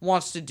Warren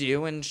wants to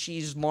do, and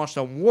she's launched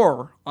a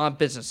war on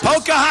businesses.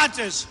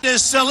 Pocahontas,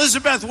 this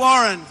Elizabeth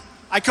Warren.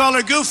 I call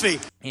her Goofy.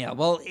 Yeah,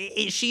 well,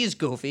 she is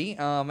goofy,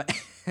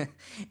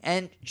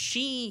 and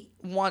she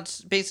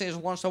wants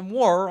a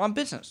war on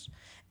business.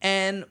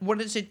 And what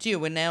does it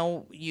do? And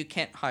now you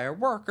can't hire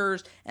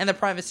workers, and the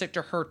private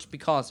sector hurts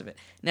because of it.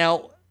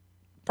 Now,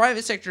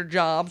 private sector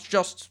jobs,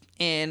 just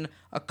in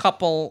a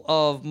couple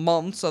of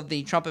months of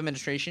the Trump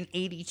administration,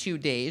 82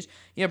 days,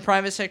 you have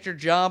private sector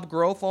job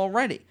growth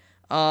already.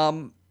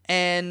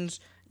 And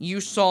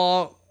you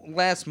saw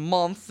last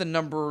month the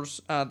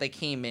numbers that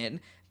came in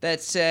that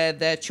said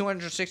that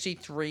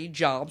 263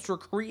 jobs were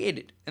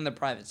created in the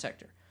private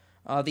sector.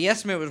 The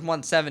estimate was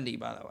 170,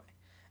 by the way.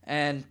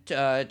 And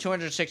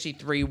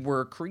 263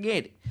 were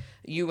created.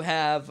 You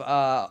have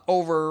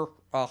over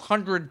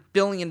 $100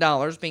 billion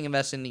being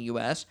invested in the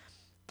U.S.,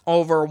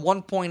 over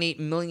 1.8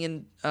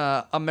 million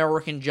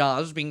American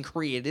jobs being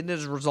created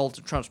as a result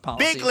of Trump's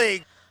policy. Big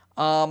league.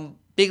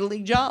 Big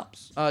league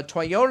jobs.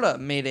 Toyota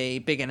made a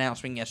big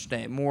announcement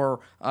yesterday.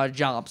 More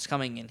jobs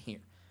coming in here.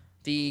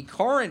 The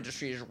car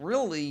industry has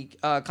really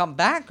come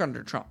back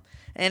under Trump,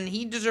 and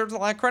he deserves a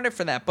lot of credit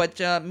for that. But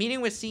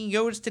meeting with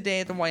CEOs today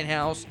at the White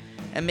House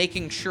and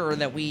making sure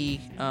that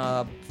we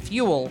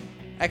fuel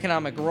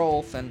economic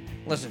growth. And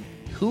listen,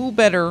 who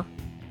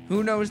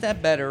knows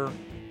that better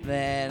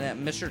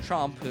than Mr.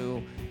 Trump,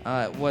 who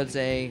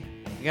you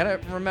gotta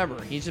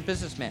remember, he's a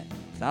businessman.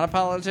 He's not a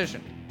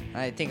politician.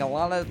 I think a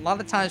lot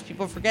of times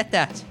people forget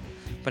that,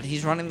 but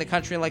he's running the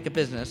country like a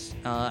business,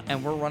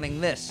 and we're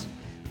running this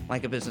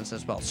like a business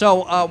as well.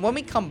 So when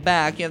we come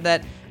back, you have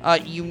that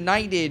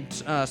United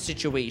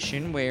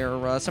situation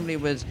where somebody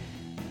was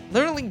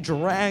literally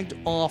dragged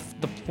off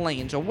the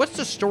plane. So what's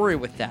the story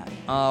with that?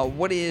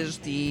 What is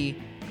the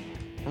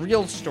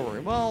real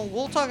story? Well,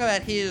 we'll talk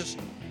about his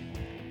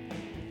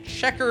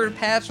checkered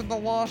paths with the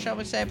law, shall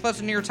we say, plus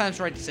the New York Times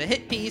writes a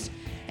hit piece,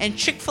 and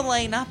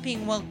Chick-fil-A not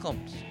being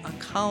welcomed on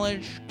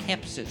college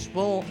campuses.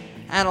 We'll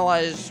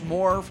analyze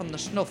more from the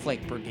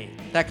Snowflake Brigade.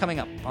 That coming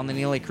up on the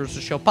Neil A. Carousso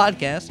Show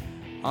podcast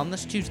on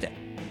this Tuesday.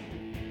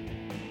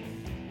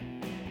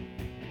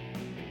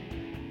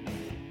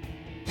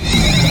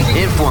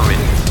 Informative,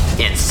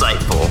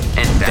 insightful,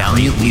 and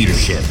valiant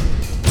leadership.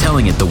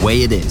 Telling it the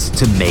way it is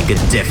to make a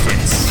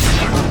difference.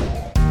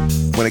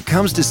 When it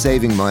comes to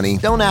saving money,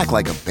 don't act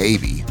like a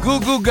baby. Goo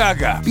goo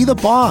gaga. Be the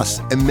boss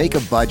and make a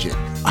budget.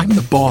 I'm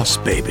the boss,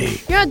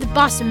 baby. You're the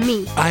boss of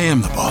me. I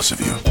am the boss of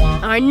you.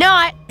 Are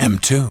not.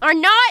 M2. Are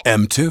not.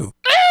 M2.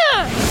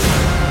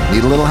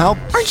 Need a little help?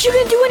 Aren't you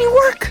gonna do any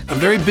work? I'm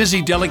very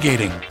busy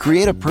delegating.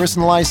 Create a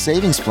personalized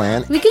savings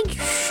plan We could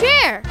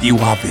share. You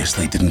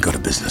obviously didn't go to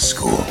business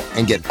school.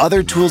 and get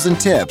other tools and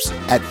tips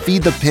at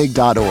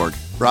feedthepig.org.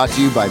 Brought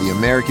to you by the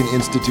American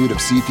Institute of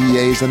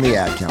CPAs and the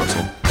Ad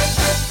Council.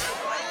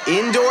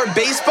 Indoor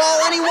baseball,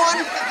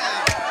 anyone?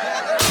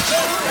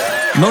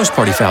 Most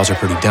party fouls are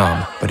pretty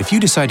dumb, but if you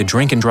decide to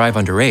drink and drive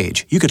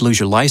underage, you could lose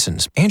your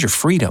license and your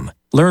freedom.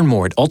 Learn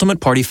more at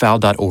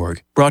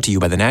ultimatepartyfoul.org. Brought to you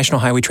by the National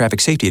Highway Traffic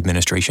Safety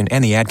Administration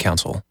and the Ad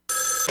Council.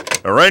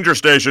 A ranger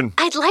station.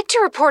 I'd like to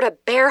report a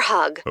bear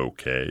hug.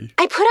 Okay.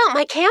 I put out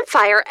my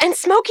campfire and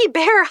Smokey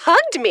Bear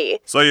hugged me.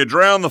 So you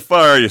drowned the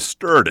fire, you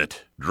stirred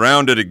it,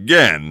 drowned it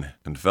again,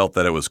 and felt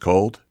that it was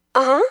cold?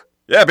 Uh-huh.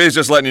 Yeah, he's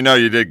just letting you know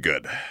you did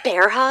good.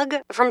 Bear hug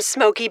from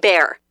Smokey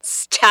Bear.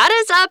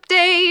 Status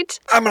update.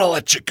 I'm gonna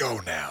let you go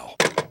now.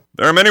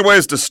 There are many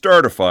ways to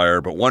start a fire,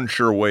 but one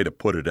sure way to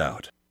put it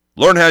out.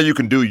 Learn how you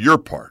can do your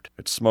part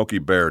at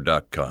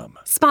SmokeyBear.com.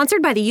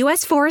 Sponsored by the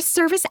U.S. Forest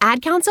Service,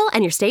 Ad Council,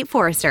 and your state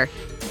forester.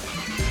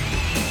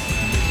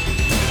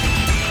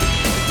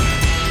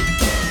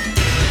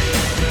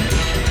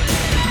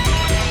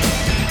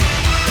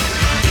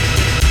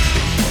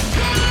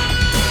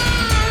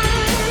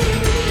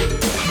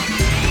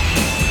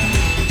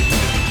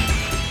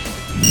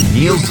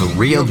 Neil's the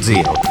real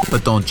deal,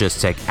 but don't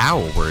just take our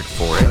word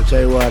for it. I'll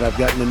tell you what, I've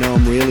gotten to know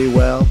him really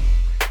well.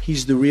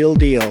 He's the real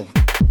deal.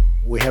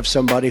 We have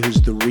somebody who's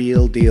the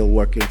real deal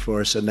working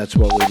for us, and that's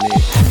what we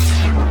need.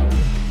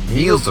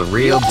 Neil's the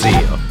real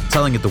deal,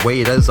 telling it the way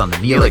it is on the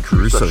Neil A.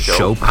 Carousso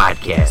Show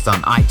podcast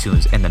on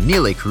iTunes and the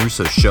Neil A.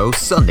 Carousso Show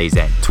Sundays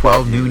at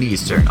 12 noon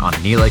Eastern on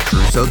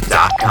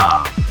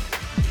NeilACarousso.com.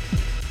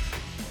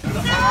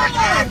 Oh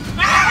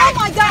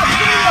my God!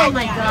 Oh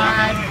my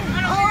God!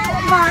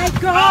 Oh my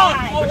God!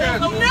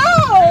 No!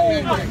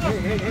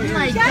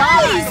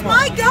 Guys,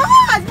 my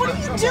God! What are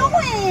you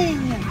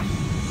doing?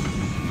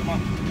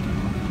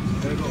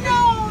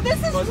 No, this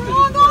is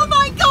wrong! Oh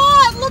my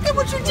God! Look at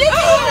what you did to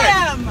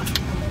him!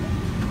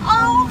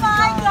 Oh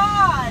my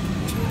God!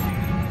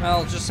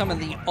 Well, just some of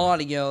the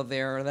audio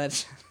there.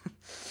 That's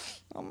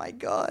oh my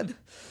God.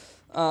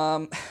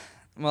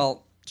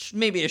 Well,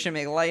 maybe I should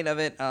make light of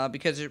it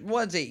because it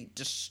was a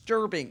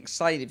disturbing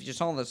sight. If you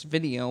saw this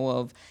video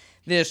of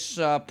this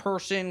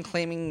person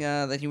claiming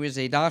that he was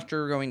a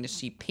doctor going to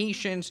see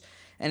patients,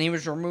 and he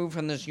was removed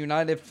from this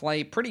United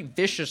flight pretty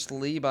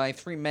viciously by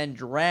 3 men,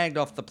 dragged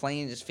off the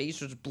plane. His face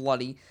was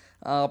bloody.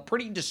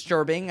 Pretty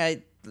disturbing.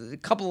 A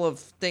couple of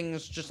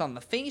things just on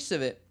the face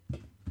of it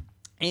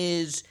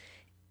is,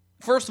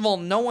 first of all,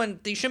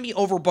 they shouldn't be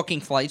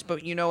overbooking flights,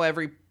 but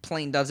every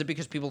plane does it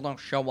because people don't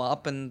show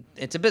up, and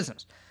it's a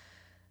business.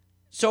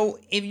 So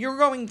if you're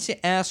going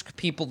to ask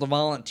people to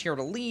volunteer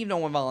to leave, no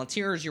one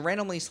volunteers, you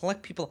randomly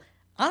select people.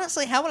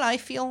 Honestly, how would I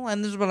feel?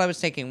 And this is what I was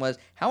thinking was,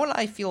 how would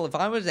I feel if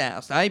I was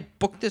asked, I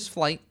booked this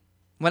flight,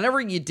 whenever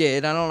you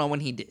did, I don't know when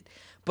he did,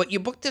 but you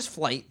booked this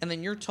flight, and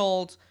then you're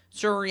told,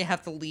 sir, you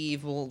have to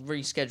leave, we'll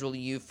reschedule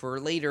you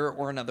for later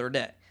or another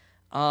day.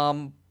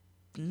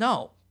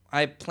 No.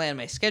 I planned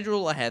my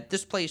schedule, I had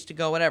this place to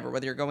go, whatever,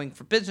 whether you're going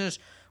for business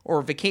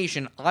or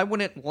vacation, I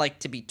wouldn't like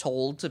to be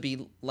told to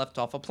be left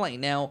off a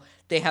plane. Now,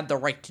 they have the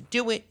right to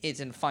do it, it's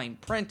in fine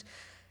print.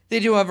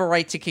 They do have a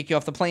right to kick you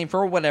off the plane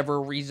for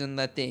whatever reason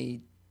that they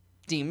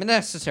deem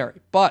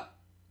necessary. But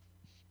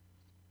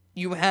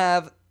he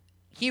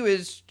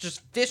was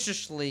just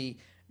viciously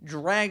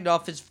dragged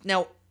off his...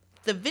 Now,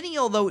 the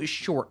video, though, is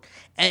short.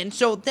 And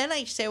so then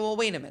I say, well,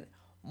 wait a minute.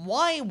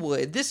 Why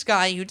would this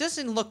guy who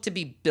doesn't look to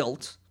be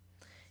built,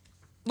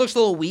 looks a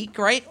little weak,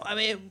 right? I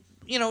mean,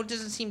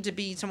 doesn't seem to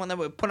be someone that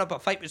would put up a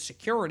fight with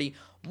security.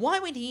 Why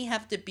would he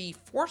have to be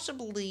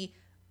forcibly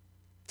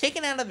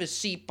taken out of his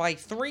seat by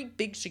 3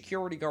 big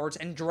security guards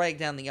and dragged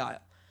down the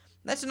aisle?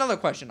 That's another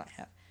question I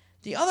have.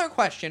 The other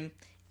question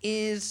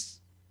is,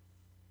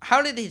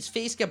 how did his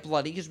face get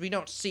bloody? Because we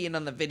don't see it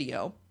on the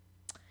video.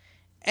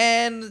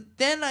 And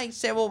then I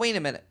say, well, wait a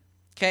minute.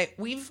 Okay,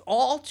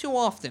 all too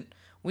often,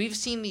 we've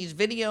seen these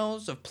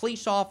videos of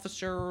police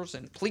officers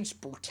and police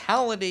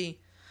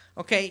brutality,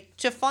 okay,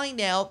 to find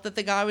out that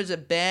the guy was a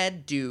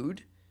bad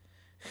dude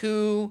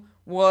who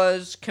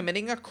was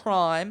committing a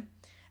crime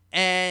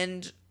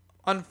and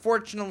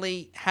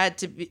unfortunately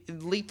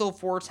lethal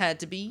force had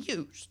to be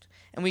used.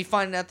 And we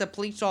find out that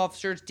police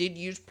officers did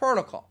use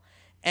protocol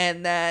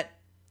and that,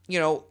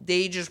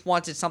 they just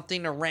wanted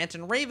something to rant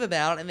and rave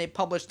about, and they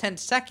published 10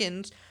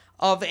 seconds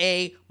of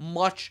a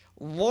much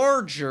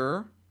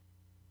larger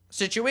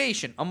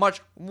situation, a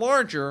much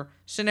larger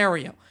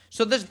scenario.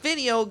 So this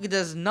video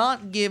does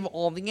not give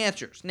all the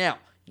answers. Now,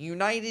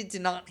 United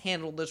did not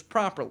handle this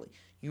properly.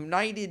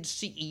 United's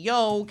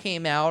CEO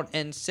came out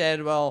and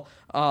said, well,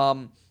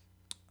 I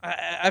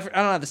don't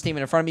have the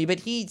statement in front of me,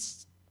 but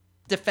he's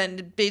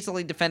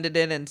basically defended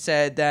it and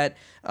said that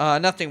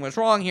nothing was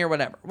wrong here,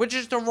 whatever, which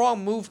is the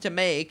wrong move to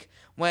make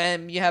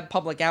when you have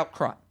public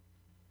outcry.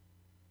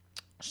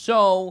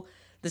 So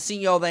the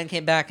CEO then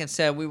came back and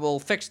said, we will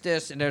fix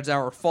this, and it's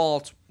our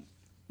fault.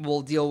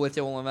 We'll deal with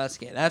it, we'll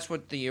investigate. That's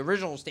what the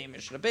original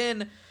statement should have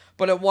been,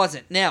 but it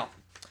wasn't. Now,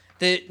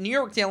 the New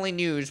York Daily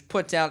News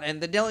puts out,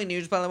 and the Daily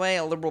News, by the way,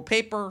 a liberal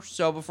paper,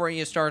 so before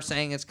you start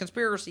saying it's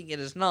conspiracy, it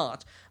is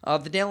not.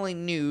 The Daily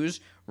News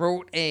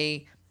wrote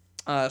a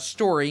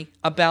story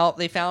about,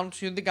 they found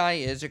who the guy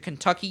is, a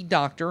Kentucky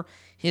doctor.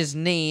 His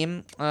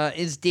name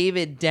is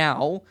David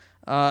Dow,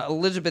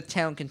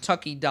 Elizabethtown,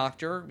 Kentucky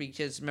doctor,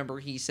 because remember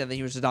he said that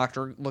he was a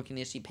doctor looking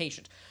to see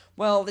patients.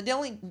 Well, the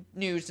Daily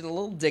News did a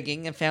little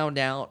digging and found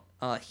out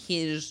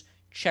his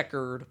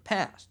checkered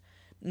past.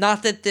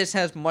 Not that this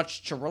has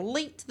much to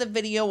relate to the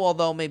video,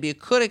 although maybe it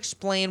could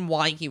explain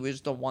why he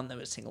was the one that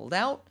was singled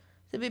out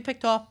to be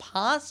picked off,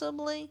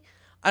 possibly.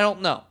 I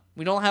don't know.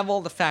 We don't have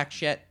all the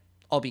facts yet,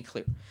 I'll be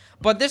clear.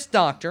 But this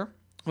doctor,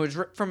 who was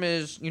ripped from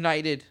his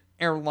United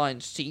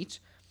Airlines seat,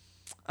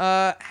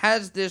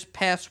 has this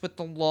past with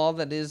the law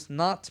that is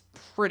not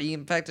pretty.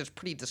 In fact, it's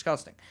pretty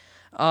disgusting.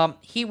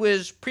 He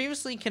was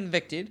previously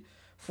convicted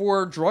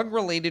for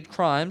drug-related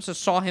crimes that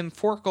saw him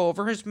fork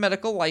over his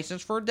medical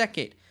license for a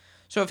decade.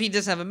 So if he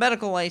doesn't have a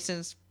medical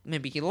license,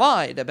 maybe he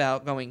lied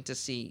about going to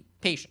see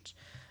patients.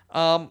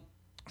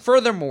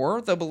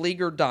 Furthermore, the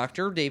beleaguered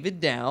doctor,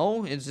 David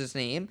Dow is his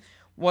name,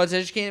 was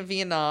educated in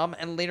Vietnam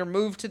and later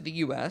moved to the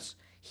U.S.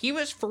 He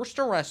was first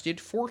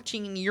arrested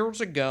 14 years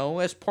ago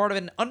as part of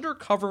an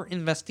undercover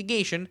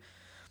investigation,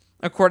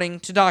 according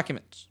to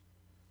documents.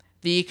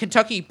 The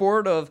Kentucky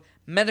Board of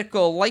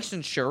Medical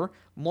Licensure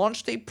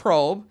launched a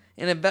probe,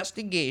 an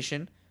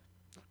investigation,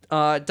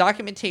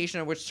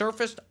 documentation of which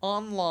surfaced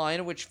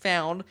online, which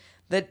found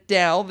that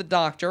Dow, the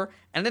doctor,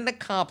 and an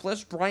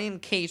accomplice, Brian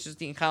Case is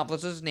the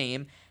accomplice's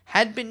name,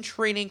 had been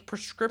trading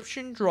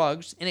prescription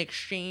drugs in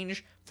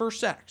exchange for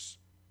sex.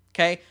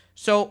 Okay,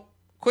 so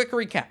quick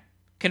recap.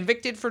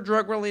 Convicted for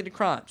drug-related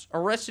crimes.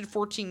 Arrested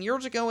 14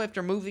 years ago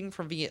after moving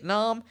from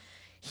Vietnam.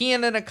 He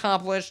and an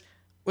accomplice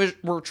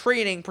were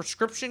trading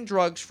prescription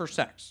drugs for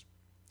sex.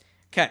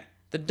 Okay,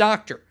 the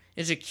doctor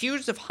is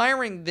accused of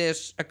hiring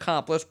this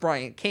accomplice,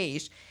 Brian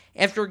Case,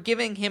 after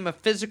giving him a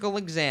physical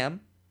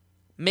exam,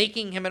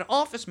 making him an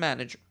office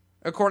manager,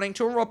 according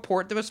to a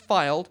report that was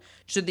filed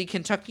to the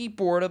Kentucky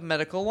Board of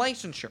Medical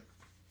Licensure.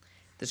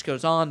 This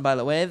goes on, by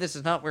the way. This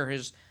is not where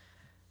his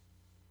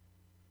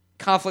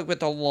conflict with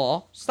the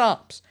law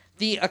stops.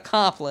 The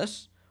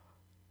accomplice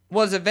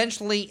was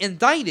eventually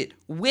indicted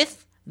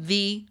with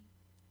the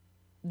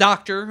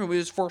doctor who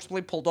was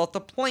forcibly pulled off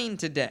the plane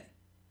today.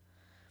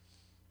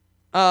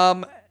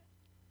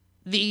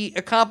 The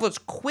accomplice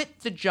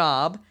quit the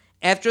job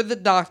after the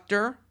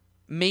doctor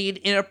made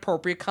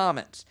inappropriate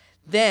comments.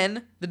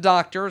 Then, the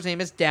doctor, his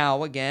name is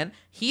Dow again,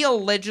 he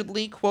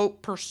allegedly,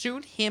 quote,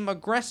 pursued him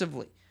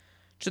aggressively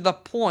to the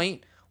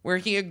point where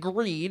he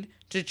agreed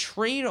to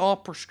trade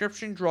off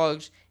prescription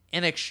drugs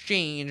in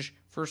exchange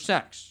for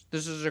sex.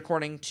 This is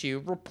according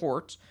to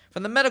reports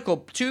from the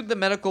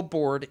medical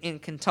board in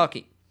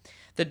Kentucky.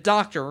 The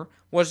doctor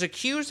was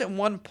accused at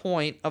one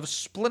point of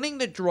splitting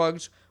the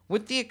drugs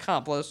with the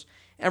accomplice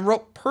and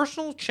wrote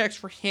personal checks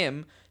for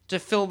him to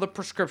fill the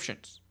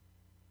prescriptions.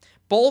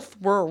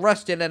 Both were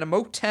arrested at a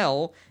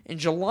motel in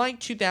July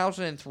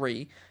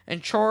 2003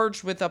 and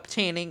charged with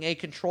obtaining a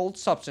controlled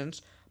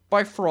substance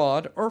by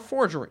fraud or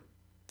forgery.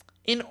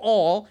 In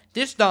all,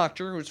 this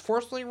doctor, who was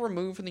forcibly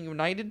removed from the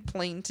United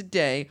plane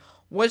today,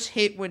 was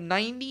hit with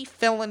 90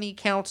 felony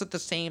counts at the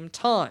same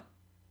time.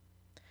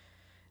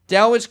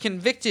 Dow was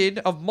convicted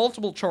of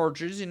multiple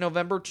charges in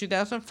November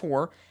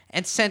 2004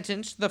 and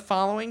sentenced the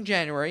following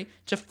January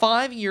to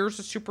 5 years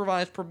of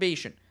supervised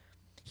probation.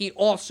 He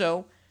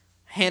also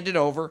handed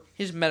over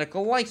his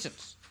medical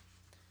license.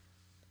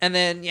 And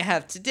then you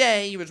have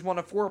today, he was one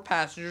of 4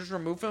 passengers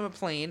removed from a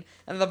plane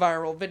and the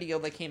viral video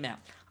that came out.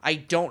 I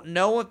don't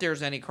know if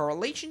there's any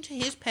correlation to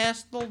his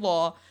passing the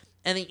law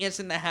and the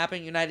incident that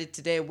happened in United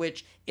today,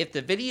 which, if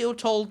the video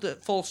told the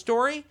full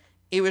story,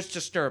 it was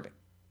disturbing.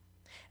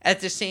 At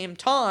the same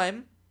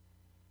time,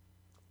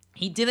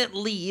 he didn't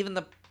leave and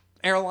the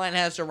airline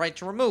has the right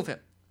to remove him.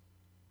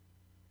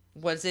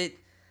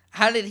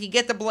 How did he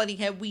get the bloody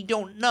head? We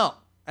don't know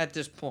at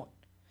this point.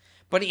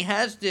 But he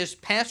has this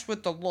pass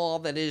with the law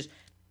that is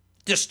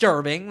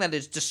disturbing, that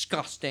is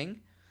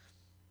disgusting.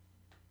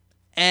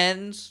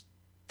 And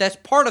that's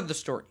part of the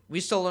story. We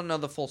still don't know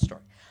the full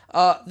story.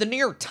 The New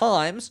York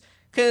Times,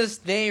 because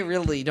they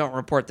really don't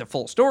report the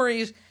full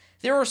stories,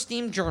 there are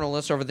esteemed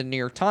journalists over the New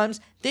York Times.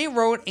 They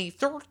wrote a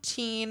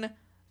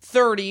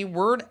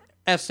 1,330-word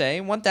essay,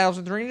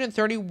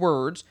 1,330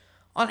 words,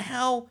 on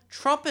how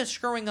Trump is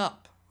screwing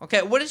up.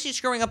 Okay, what is he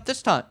screwing up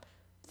this time?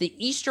 The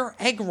Easter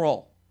egg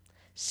roll.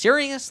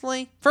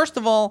 Seriously? First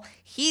of all,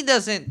 he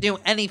doesn't do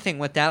anything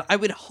with that. I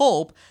would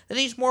hope that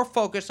he's more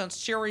focused on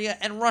Syria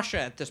and Russia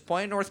at this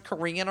point, North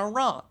Korea and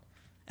Iran,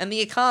 and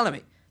the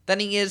economy, than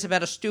he is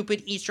about a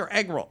stupid Easter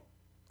egg roll.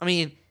 I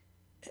mean,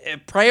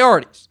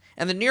 priorities.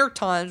 And the New York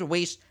Times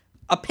wastes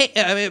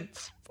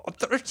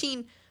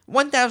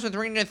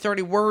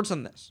 1,330 words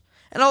on this.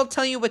 And I'll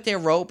tell you what they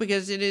wrote,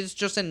 because it is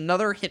just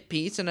another hit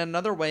piece and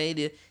another way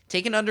to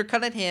take an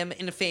undercut at him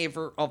in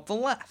favor of the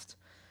left.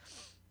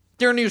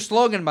 Their new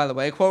slogan, by the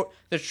way, quote,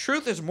 "The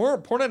truth is more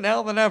important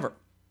now than ever,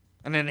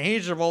 in an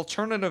age of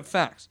alternative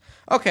facts."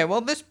 Okay, well,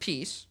 this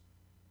piece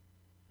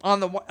on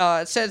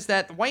the says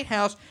that the White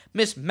House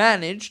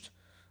mismanaged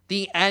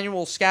the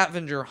annual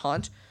scavenger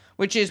hunt,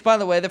 which is, by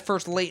the way,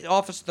 the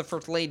office of the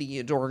First Lady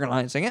is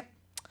organizing it,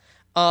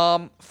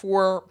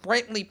 for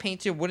brightly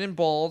painted wooden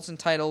balls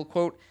entitled,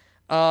 quote,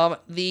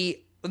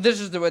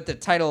 this is what the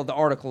title of the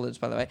article is,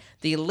 by the way,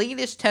 "The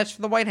latest test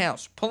for the White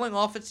House, pulling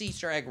off its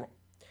Easter egg roll."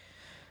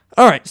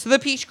 All right, so the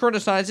piece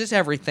criticizes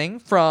everything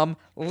from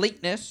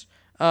lateness,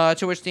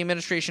 to which the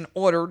administration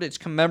ordered its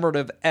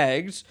commemorative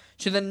eggs,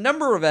 to the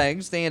number of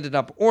eggs they ended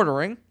up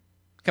ordering,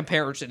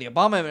 compared to the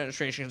Obama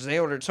administration, because they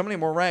ordered so many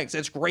more eggs.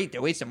 It's great. They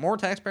wasted more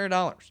taxpayer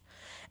dollars.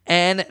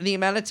 And the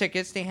amount of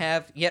tickets they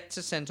have yet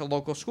to send to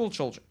local school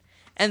children.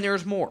 And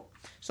there's more.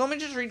 So let me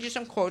just read you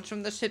some quotes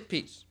from this hit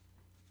piece.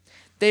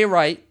 They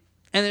write,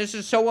 and this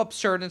is so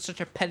absurd and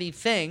such a petty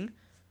thing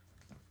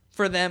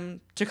for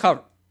them to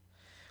cover.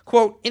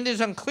 Quote, "It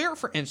is unclear,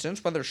 for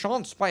instance, whether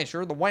Sean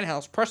Spicer, the White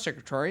House press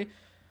secretary,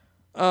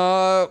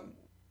 will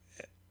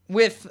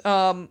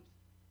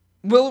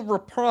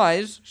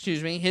reprise,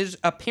 his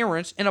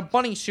appearance in a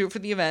bunny suit for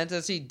the event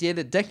as he did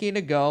a decade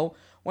ago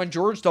when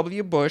George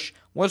W. Bush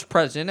was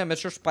president and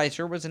Mr.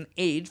 Spicer was an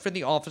aide for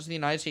the office of the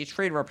United States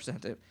Trade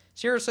Representative."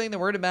 Seriously, they're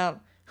worried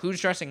about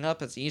who's dressing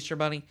up as the Easter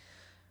Bunny?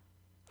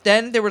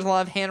 Then there was a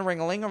lot of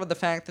hand-wringing over the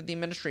fact that the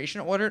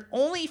administration ordered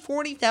only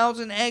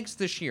 40,000 eggs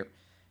this year,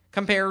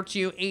 compared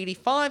to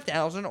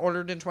 85,000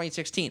 ordered in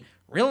 2016.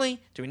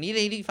 Really? Do we need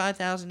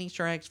 85,000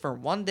 Easter eggs for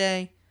one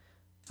day?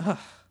 Ugh.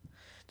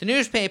 The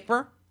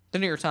newspaper, the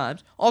New York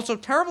Times, also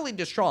terribly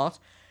distraught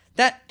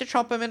that the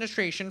Trump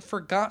administration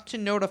forgot to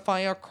notify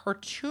a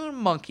cartoon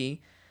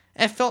monkey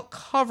and felt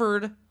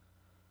covered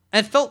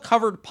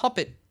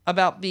puppet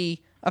about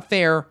the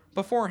affair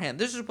beforehand.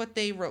 This is what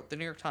they wrote, the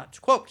New York Times.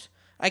 Quote,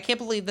 "I can't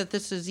believe that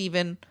this is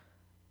even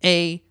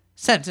a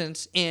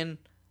sentence in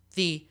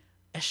the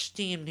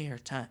esteemed New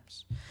York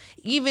Times.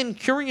 Even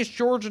Curious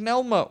George and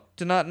Elmo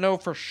did not know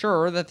for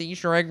sure that the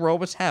Easter egg roll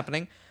was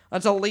happening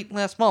until late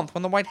last month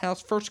when the White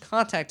House first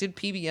contacted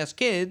PBS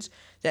Kids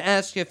to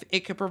ask if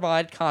it could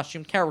provide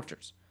costume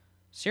characters."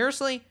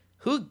 Seriously?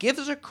 Who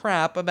gives a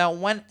crap about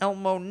when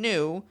Elmo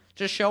knew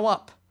to show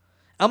up?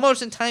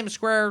 Almost in Times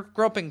Square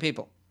groping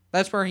people.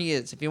 That's where he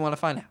is, if you want to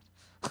find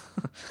out.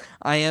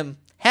 I am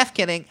half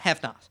kidding,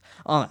 half not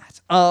on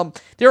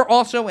that. They're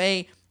also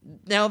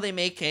now they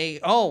make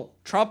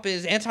Trump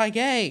is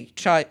anti-gay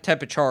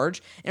type of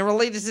charge and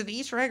related to the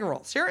Easter egg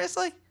roll.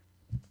 Seriously?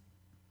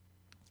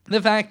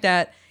 The fact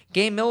that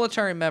gay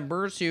military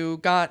members who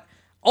got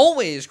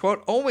always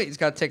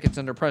got tickets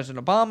under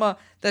President Obama,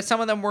 that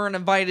some of them weren't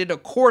invited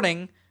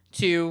according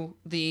to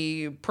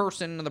the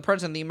president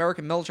of the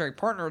American Military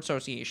Partner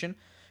Association,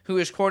 who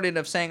is quoted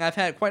of saying, I've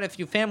had quite a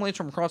few families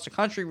from across the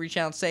country reach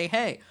out and say,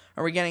 hey,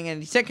 are we getting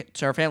any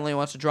tickets? Our family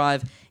wants to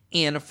drive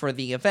in for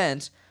the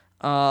event.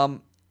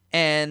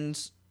 And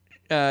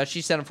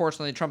she said,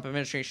 unfortunately, the Trump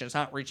administration has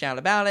not reached out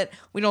about it.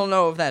 We don't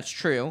know if that's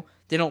true.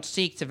 They don't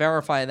seek to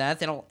verify that.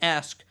 They don't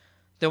ask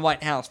the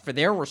White House for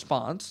their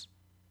response.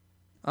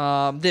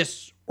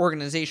 This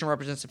organization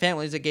represents the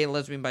families of gay,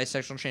 lesbian,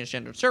 bisexual,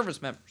 transgender service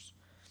members.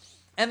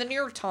 And the New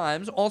York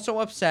Times also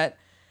upset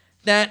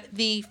that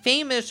the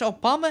famous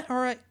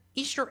Obama-era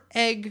Easter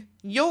egg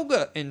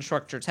yoga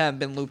instructors have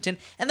been looped in.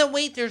 And then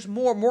wait, there's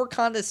more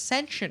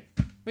condescension.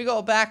 We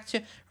go back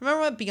to,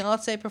 remember when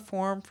Beyonce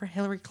performed for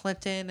Hillary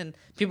Clinton and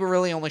people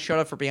really only showed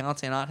up for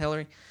Beyonce, not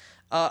Hillary?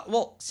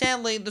 Well,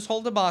 sadly, this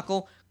whole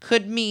debacle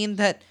could mean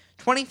that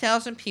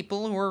 20,000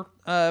 people who are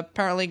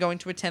apparently going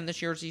to attend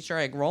this year's Easter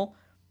egg roll,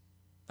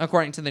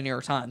 according to the New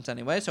York Times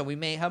anyway, so we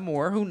may have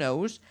more, who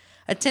knows,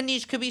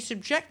 attendees could be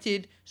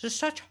subjected to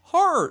such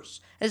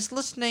horrors as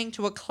listening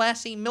to a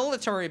classy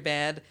military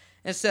band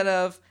instead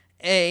of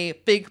a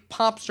big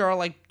pop star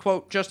like,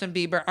 quote, Justin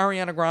Bieber,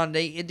 Ariana Grande,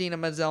 Idina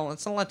Menzel, and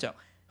Salento,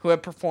 who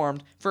have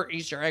performed for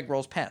Easter egg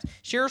rolls past.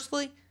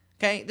 Seriously?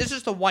 Okay? This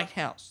is the White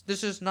House.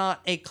 This is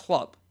not a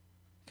club.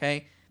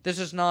 Okay? This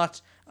is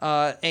not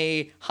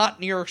a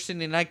hot New York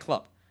City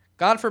nightclub.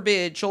 God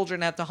forbid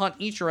children have to hunt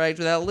Easter eggs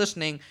without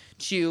listening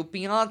to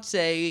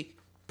Beyonce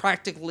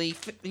practically,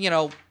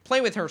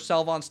 play with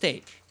herself on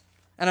stage.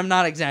 And I'm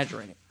not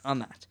exaggerating on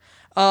that.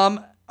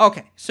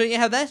 Okay, so you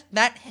have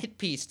that hit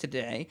piece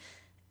today.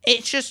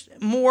 It's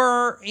just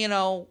more,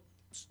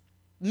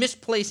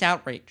 misplaced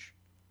outrage.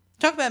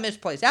 Talk about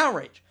misplaced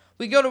outrage.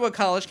 We go to a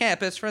college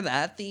campus for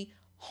that, the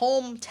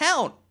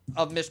hometown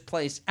of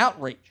misplaced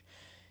outrage.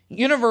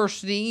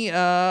 University,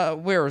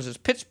 where is this?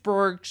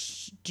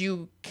 Pittsburgh's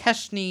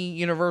Duquesne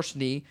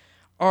University,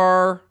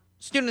 our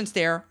students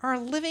there are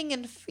living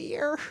in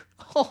fear.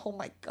 Oh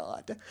my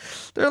God.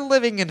 They're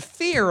living in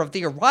fear of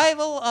the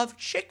arrival of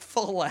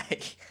Chick-fil-A.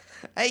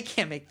 I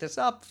can't make this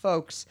up,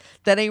 folks.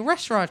 That a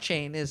restaurant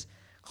chain is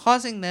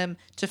causing them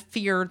to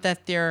fear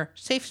that their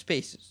safe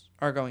spaces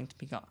are going to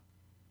be gone.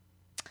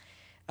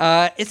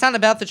 It's not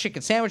about the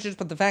chicken sandwiches,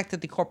 but the fact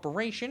that the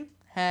corporation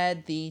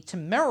had the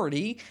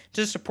temerity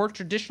to support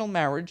traditional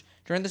marriage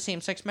during the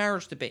same-sex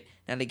marriage debate.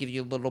 Now, to give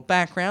you a little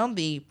background,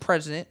 the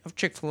president of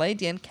Chick-fil-A,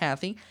 Dan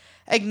Cathy,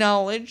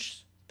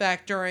 acknowledged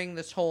back during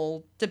this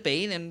whole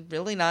debate, and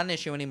really not an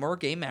issue anymore,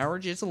 gay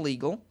marriage is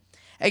illegal,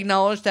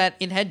 acknowledged that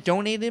it had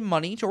donated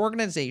money to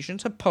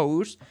organizations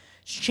opposed to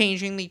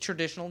changing the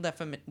traditional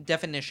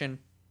definition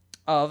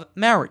of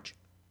marriage.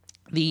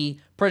 The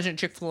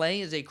president of Chick-fil-A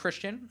is a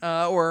Christian,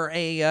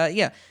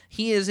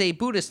 he is a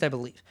Buddhist, I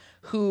believe,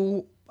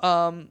 who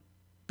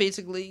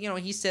basically,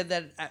 he said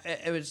that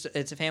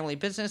it's a family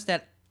business,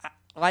 that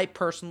I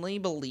personally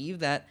believe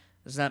that,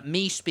 it's not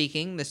me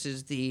speaking, this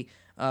is the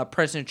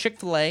president of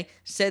Chick-fil-A,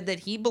 said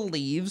that he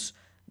believes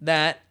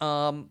that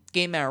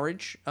gay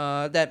marriage,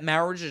 that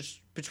marriage is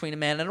between a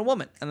man and a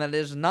woman, and that it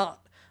is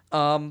not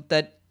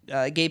that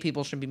gay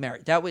people should be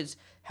married. That was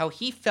how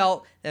he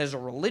felt. That is a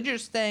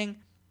religious thing,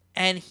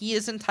 and he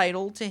is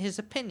entitled to his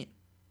opinion.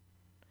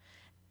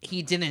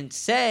 He didn't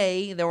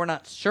say they were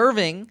not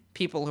serving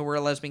people who were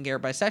lesbian, gay, or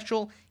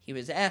bisexual. He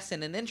was asked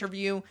in an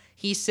interview.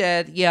 He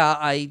said, yeah,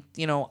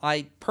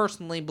 I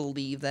personally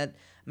believe that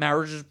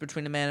marriage is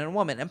between a man and a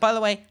woman. And by the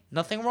way,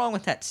 nothing wrong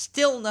with that.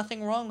 Still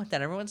nothing wrong with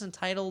that. Everyone's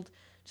entitled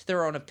to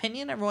their own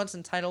opinion. Everyone's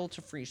entitled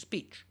to free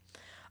speech.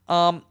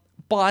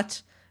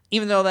 But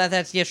even though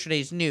that's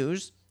yesterday's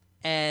news,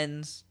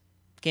 and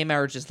gay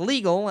marriage is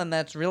legal, and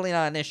that's really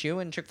not an issue,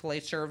 and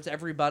Chick-fil-A serves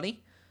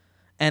everybody,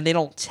 and they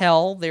don't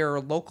tell their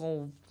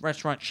local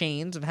restaurant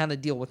chains of how to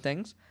deal with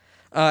things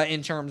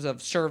in terms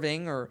of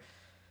serving, or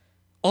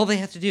all they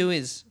have to do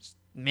is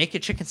make a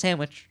chicken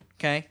sandwich,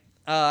 okay,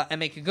 and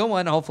make a good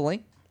one,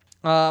 hopefully.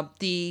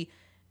 The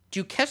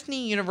Duquesne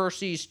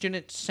University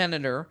student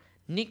senator,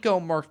 Nico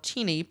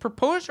Martini,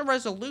 proposed a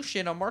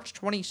resolution on March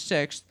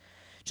 26th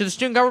to the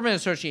Student Government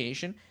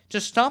Association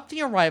to stop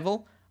the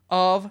arrival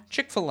of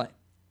Chick-fil-A.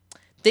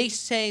 They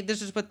say,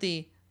 this is what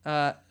the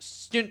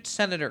student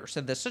senator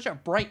said this, such a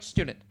bright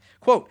student.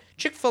 Quote,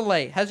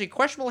 Chick-fil-A has a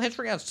questionable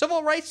history on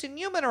civil rights and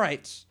human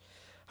rights.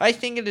 I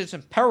think it is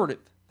imperative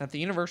that the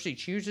university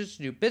chooses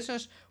to do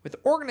business with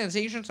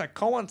organizations that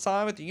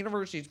coincide with the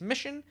university's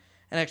mission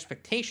and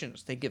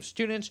expectations they give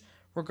students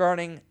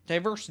regarding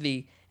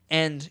diversity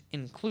and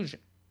inclusion.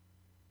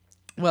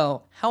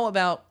 Well, how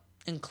about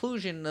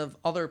inclusion of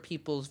other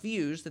people's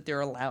views that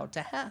they're allowed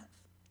to have?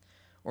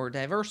 Or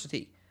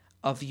diversity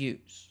of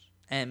views?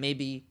 And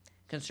maybe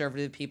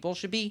conservative people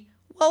should be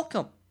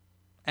welcome.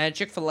 And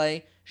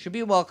Chick-fil-A should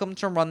be welcome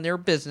to run their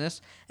business,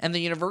 and the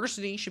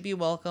university should be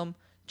welcome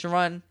to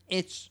run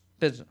its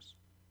business.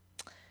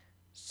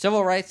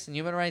 Civil rights and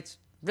human rights?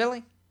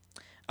 Really?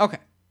 Okay.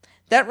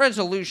 That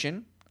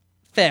resolution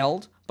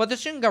failed, but the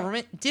student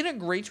government did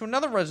agree to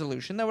another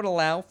resolution that would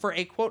allow for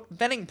a, quote,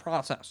 vetting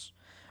process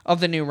of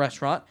the new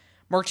restaurant.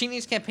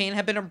 Martini's campaign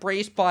had been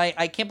embraced by,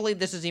 I can't believe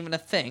this is even a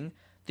thing,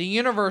 the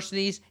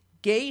university's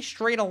Gay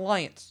Straight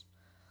Alliance.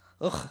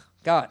 Ugh,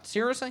 God,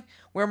 seriously?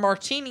 Where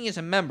Martini is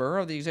a member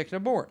of the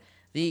executive board.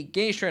 The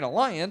Gay Straight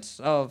Alliance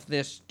of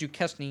this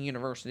Duquesne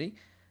University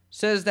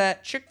says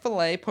that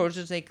Chick-fil-A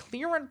poses a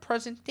clear and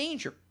present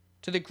danger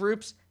to the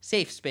group's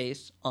safe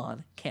space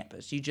on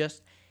campus. You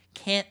just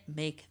can't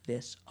make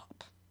this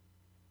up.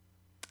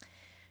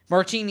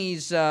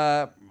 Martini's,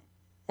 the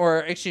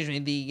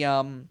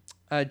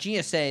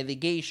GSA, the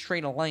Gay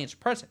Straight Alliance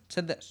president,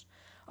 said this: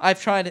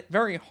 I've tried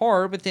very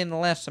hard within the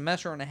last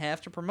semester and a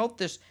half to promote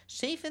this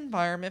safe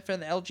environment for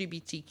the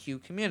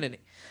LGBTQ community.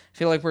 I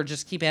feel like we're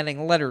just keep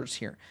adding letters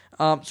here.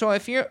 So I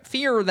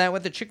fear that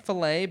with the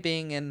Chick-fil-A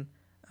being in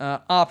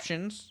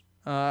options,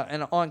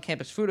 an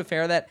on-campus food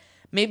affair, that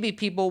maybe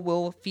people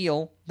will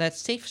feel that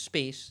safe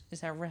space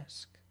is at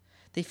risk.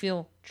 They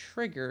feel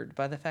triggered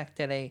by the fact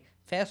that a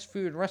fast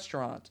food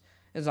restaurant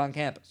is on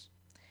campus.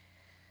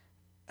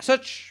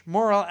 Such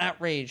moral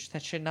outrage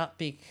that should not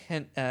be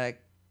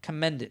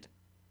commended.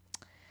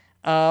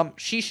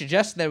 She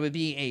suggested that it would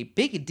be a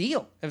big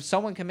deal if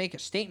someone can make a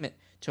statement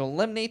to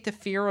eliminate the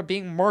fear of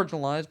being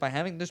marginalized by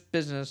having this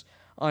business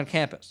on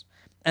campus.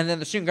 And then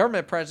the student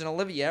government president,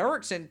 Olivia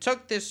Erickson,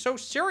 took this so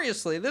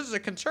seriously. This is a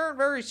concern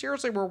very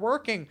seriously. We're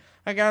working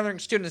on gathering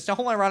students. The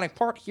whole ironic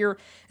part here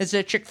is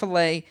that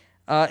Chick-fil-A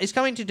is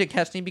coming to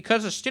Duquesne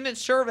because a student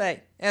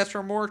survey asked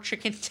for more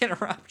chicken dinner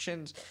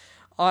options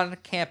on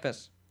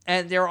campus.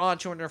 And there are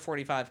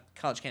 245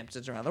 college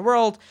campuses around the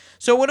world.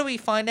 So what do we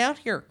find out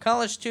here?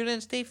 College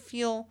students, they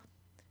feel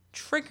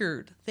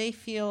triggered. They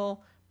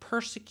feel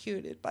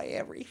persecuted by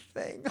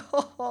everything.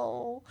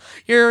 Oh,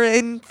 you're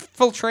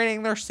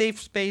infiltrating their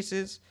safe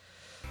spaces.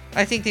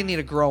 I think they need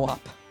to grow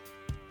up.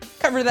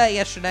 Covered that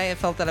yesterday. I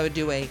felt that I would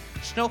do a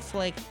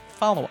snowflake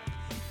follow-up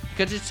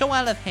because it's so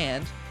out of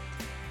hand.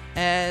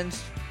 And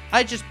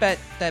I just bet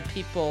that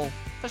people,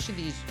 especially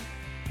these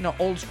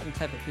old school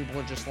type of people,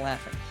 are just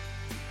laughing.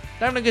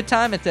 They're having a good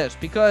time at this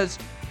because,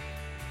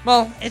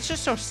 well, it's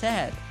just so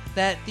sad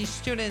that these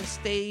students,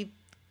 they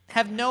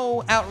have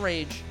no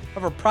outrage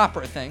over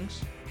proper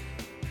things.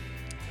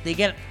 They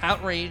get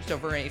outraged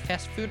over a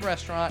fast food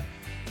restaurant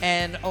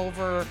and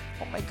over,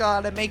 oh my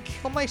God, I may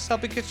kill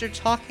myself because they're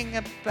talking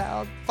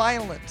about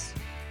violence.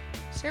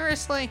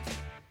 Seriously?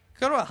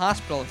 Go to a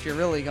hospital if you're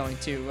really going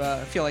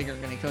to feel like you're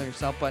going to kill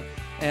yourself. But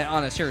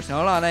on a serious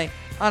note,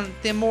 on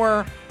the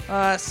more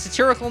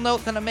satirical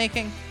note that I'm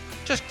making,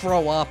 just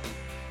grow up.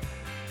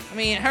 I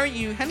mean, how do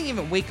you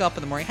even wake up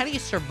in the morning? How do you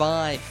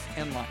survive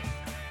in life?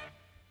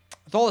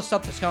 With all the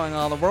stuff that's going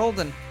on in the world,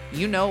 and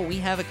we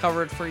have it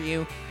covered for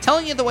you,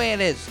 telling you the way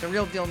it is, the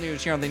real deal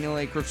news here on the Neil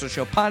A. Carousso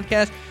Show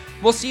podcast.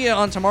 We'll see you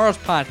on tomorrow's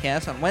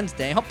podcast on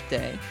Wednesday, Hump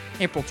Day,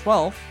 April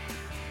 12th.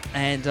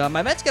 And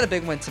my Mets got a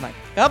big win tonight.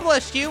 God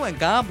bless you, and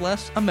God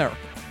bless America.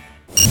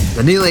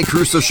 The Neil A.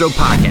 Carousso Show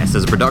podcast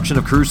is a production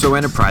of Carousso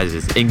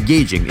Enterprises,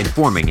 engaging,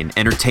 informing, and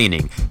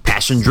entertaining.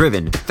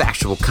 Passion-driven,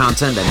 factual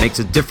content that makes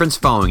a difference.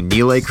 Following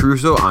Neil A.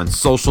 Carousso on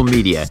social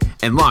media.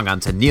 And log on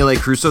to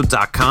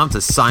neilacarousso.com to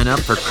sign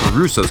up for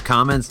Carousso's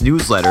comments,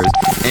 newsletters,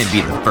 and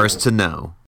be the first to know.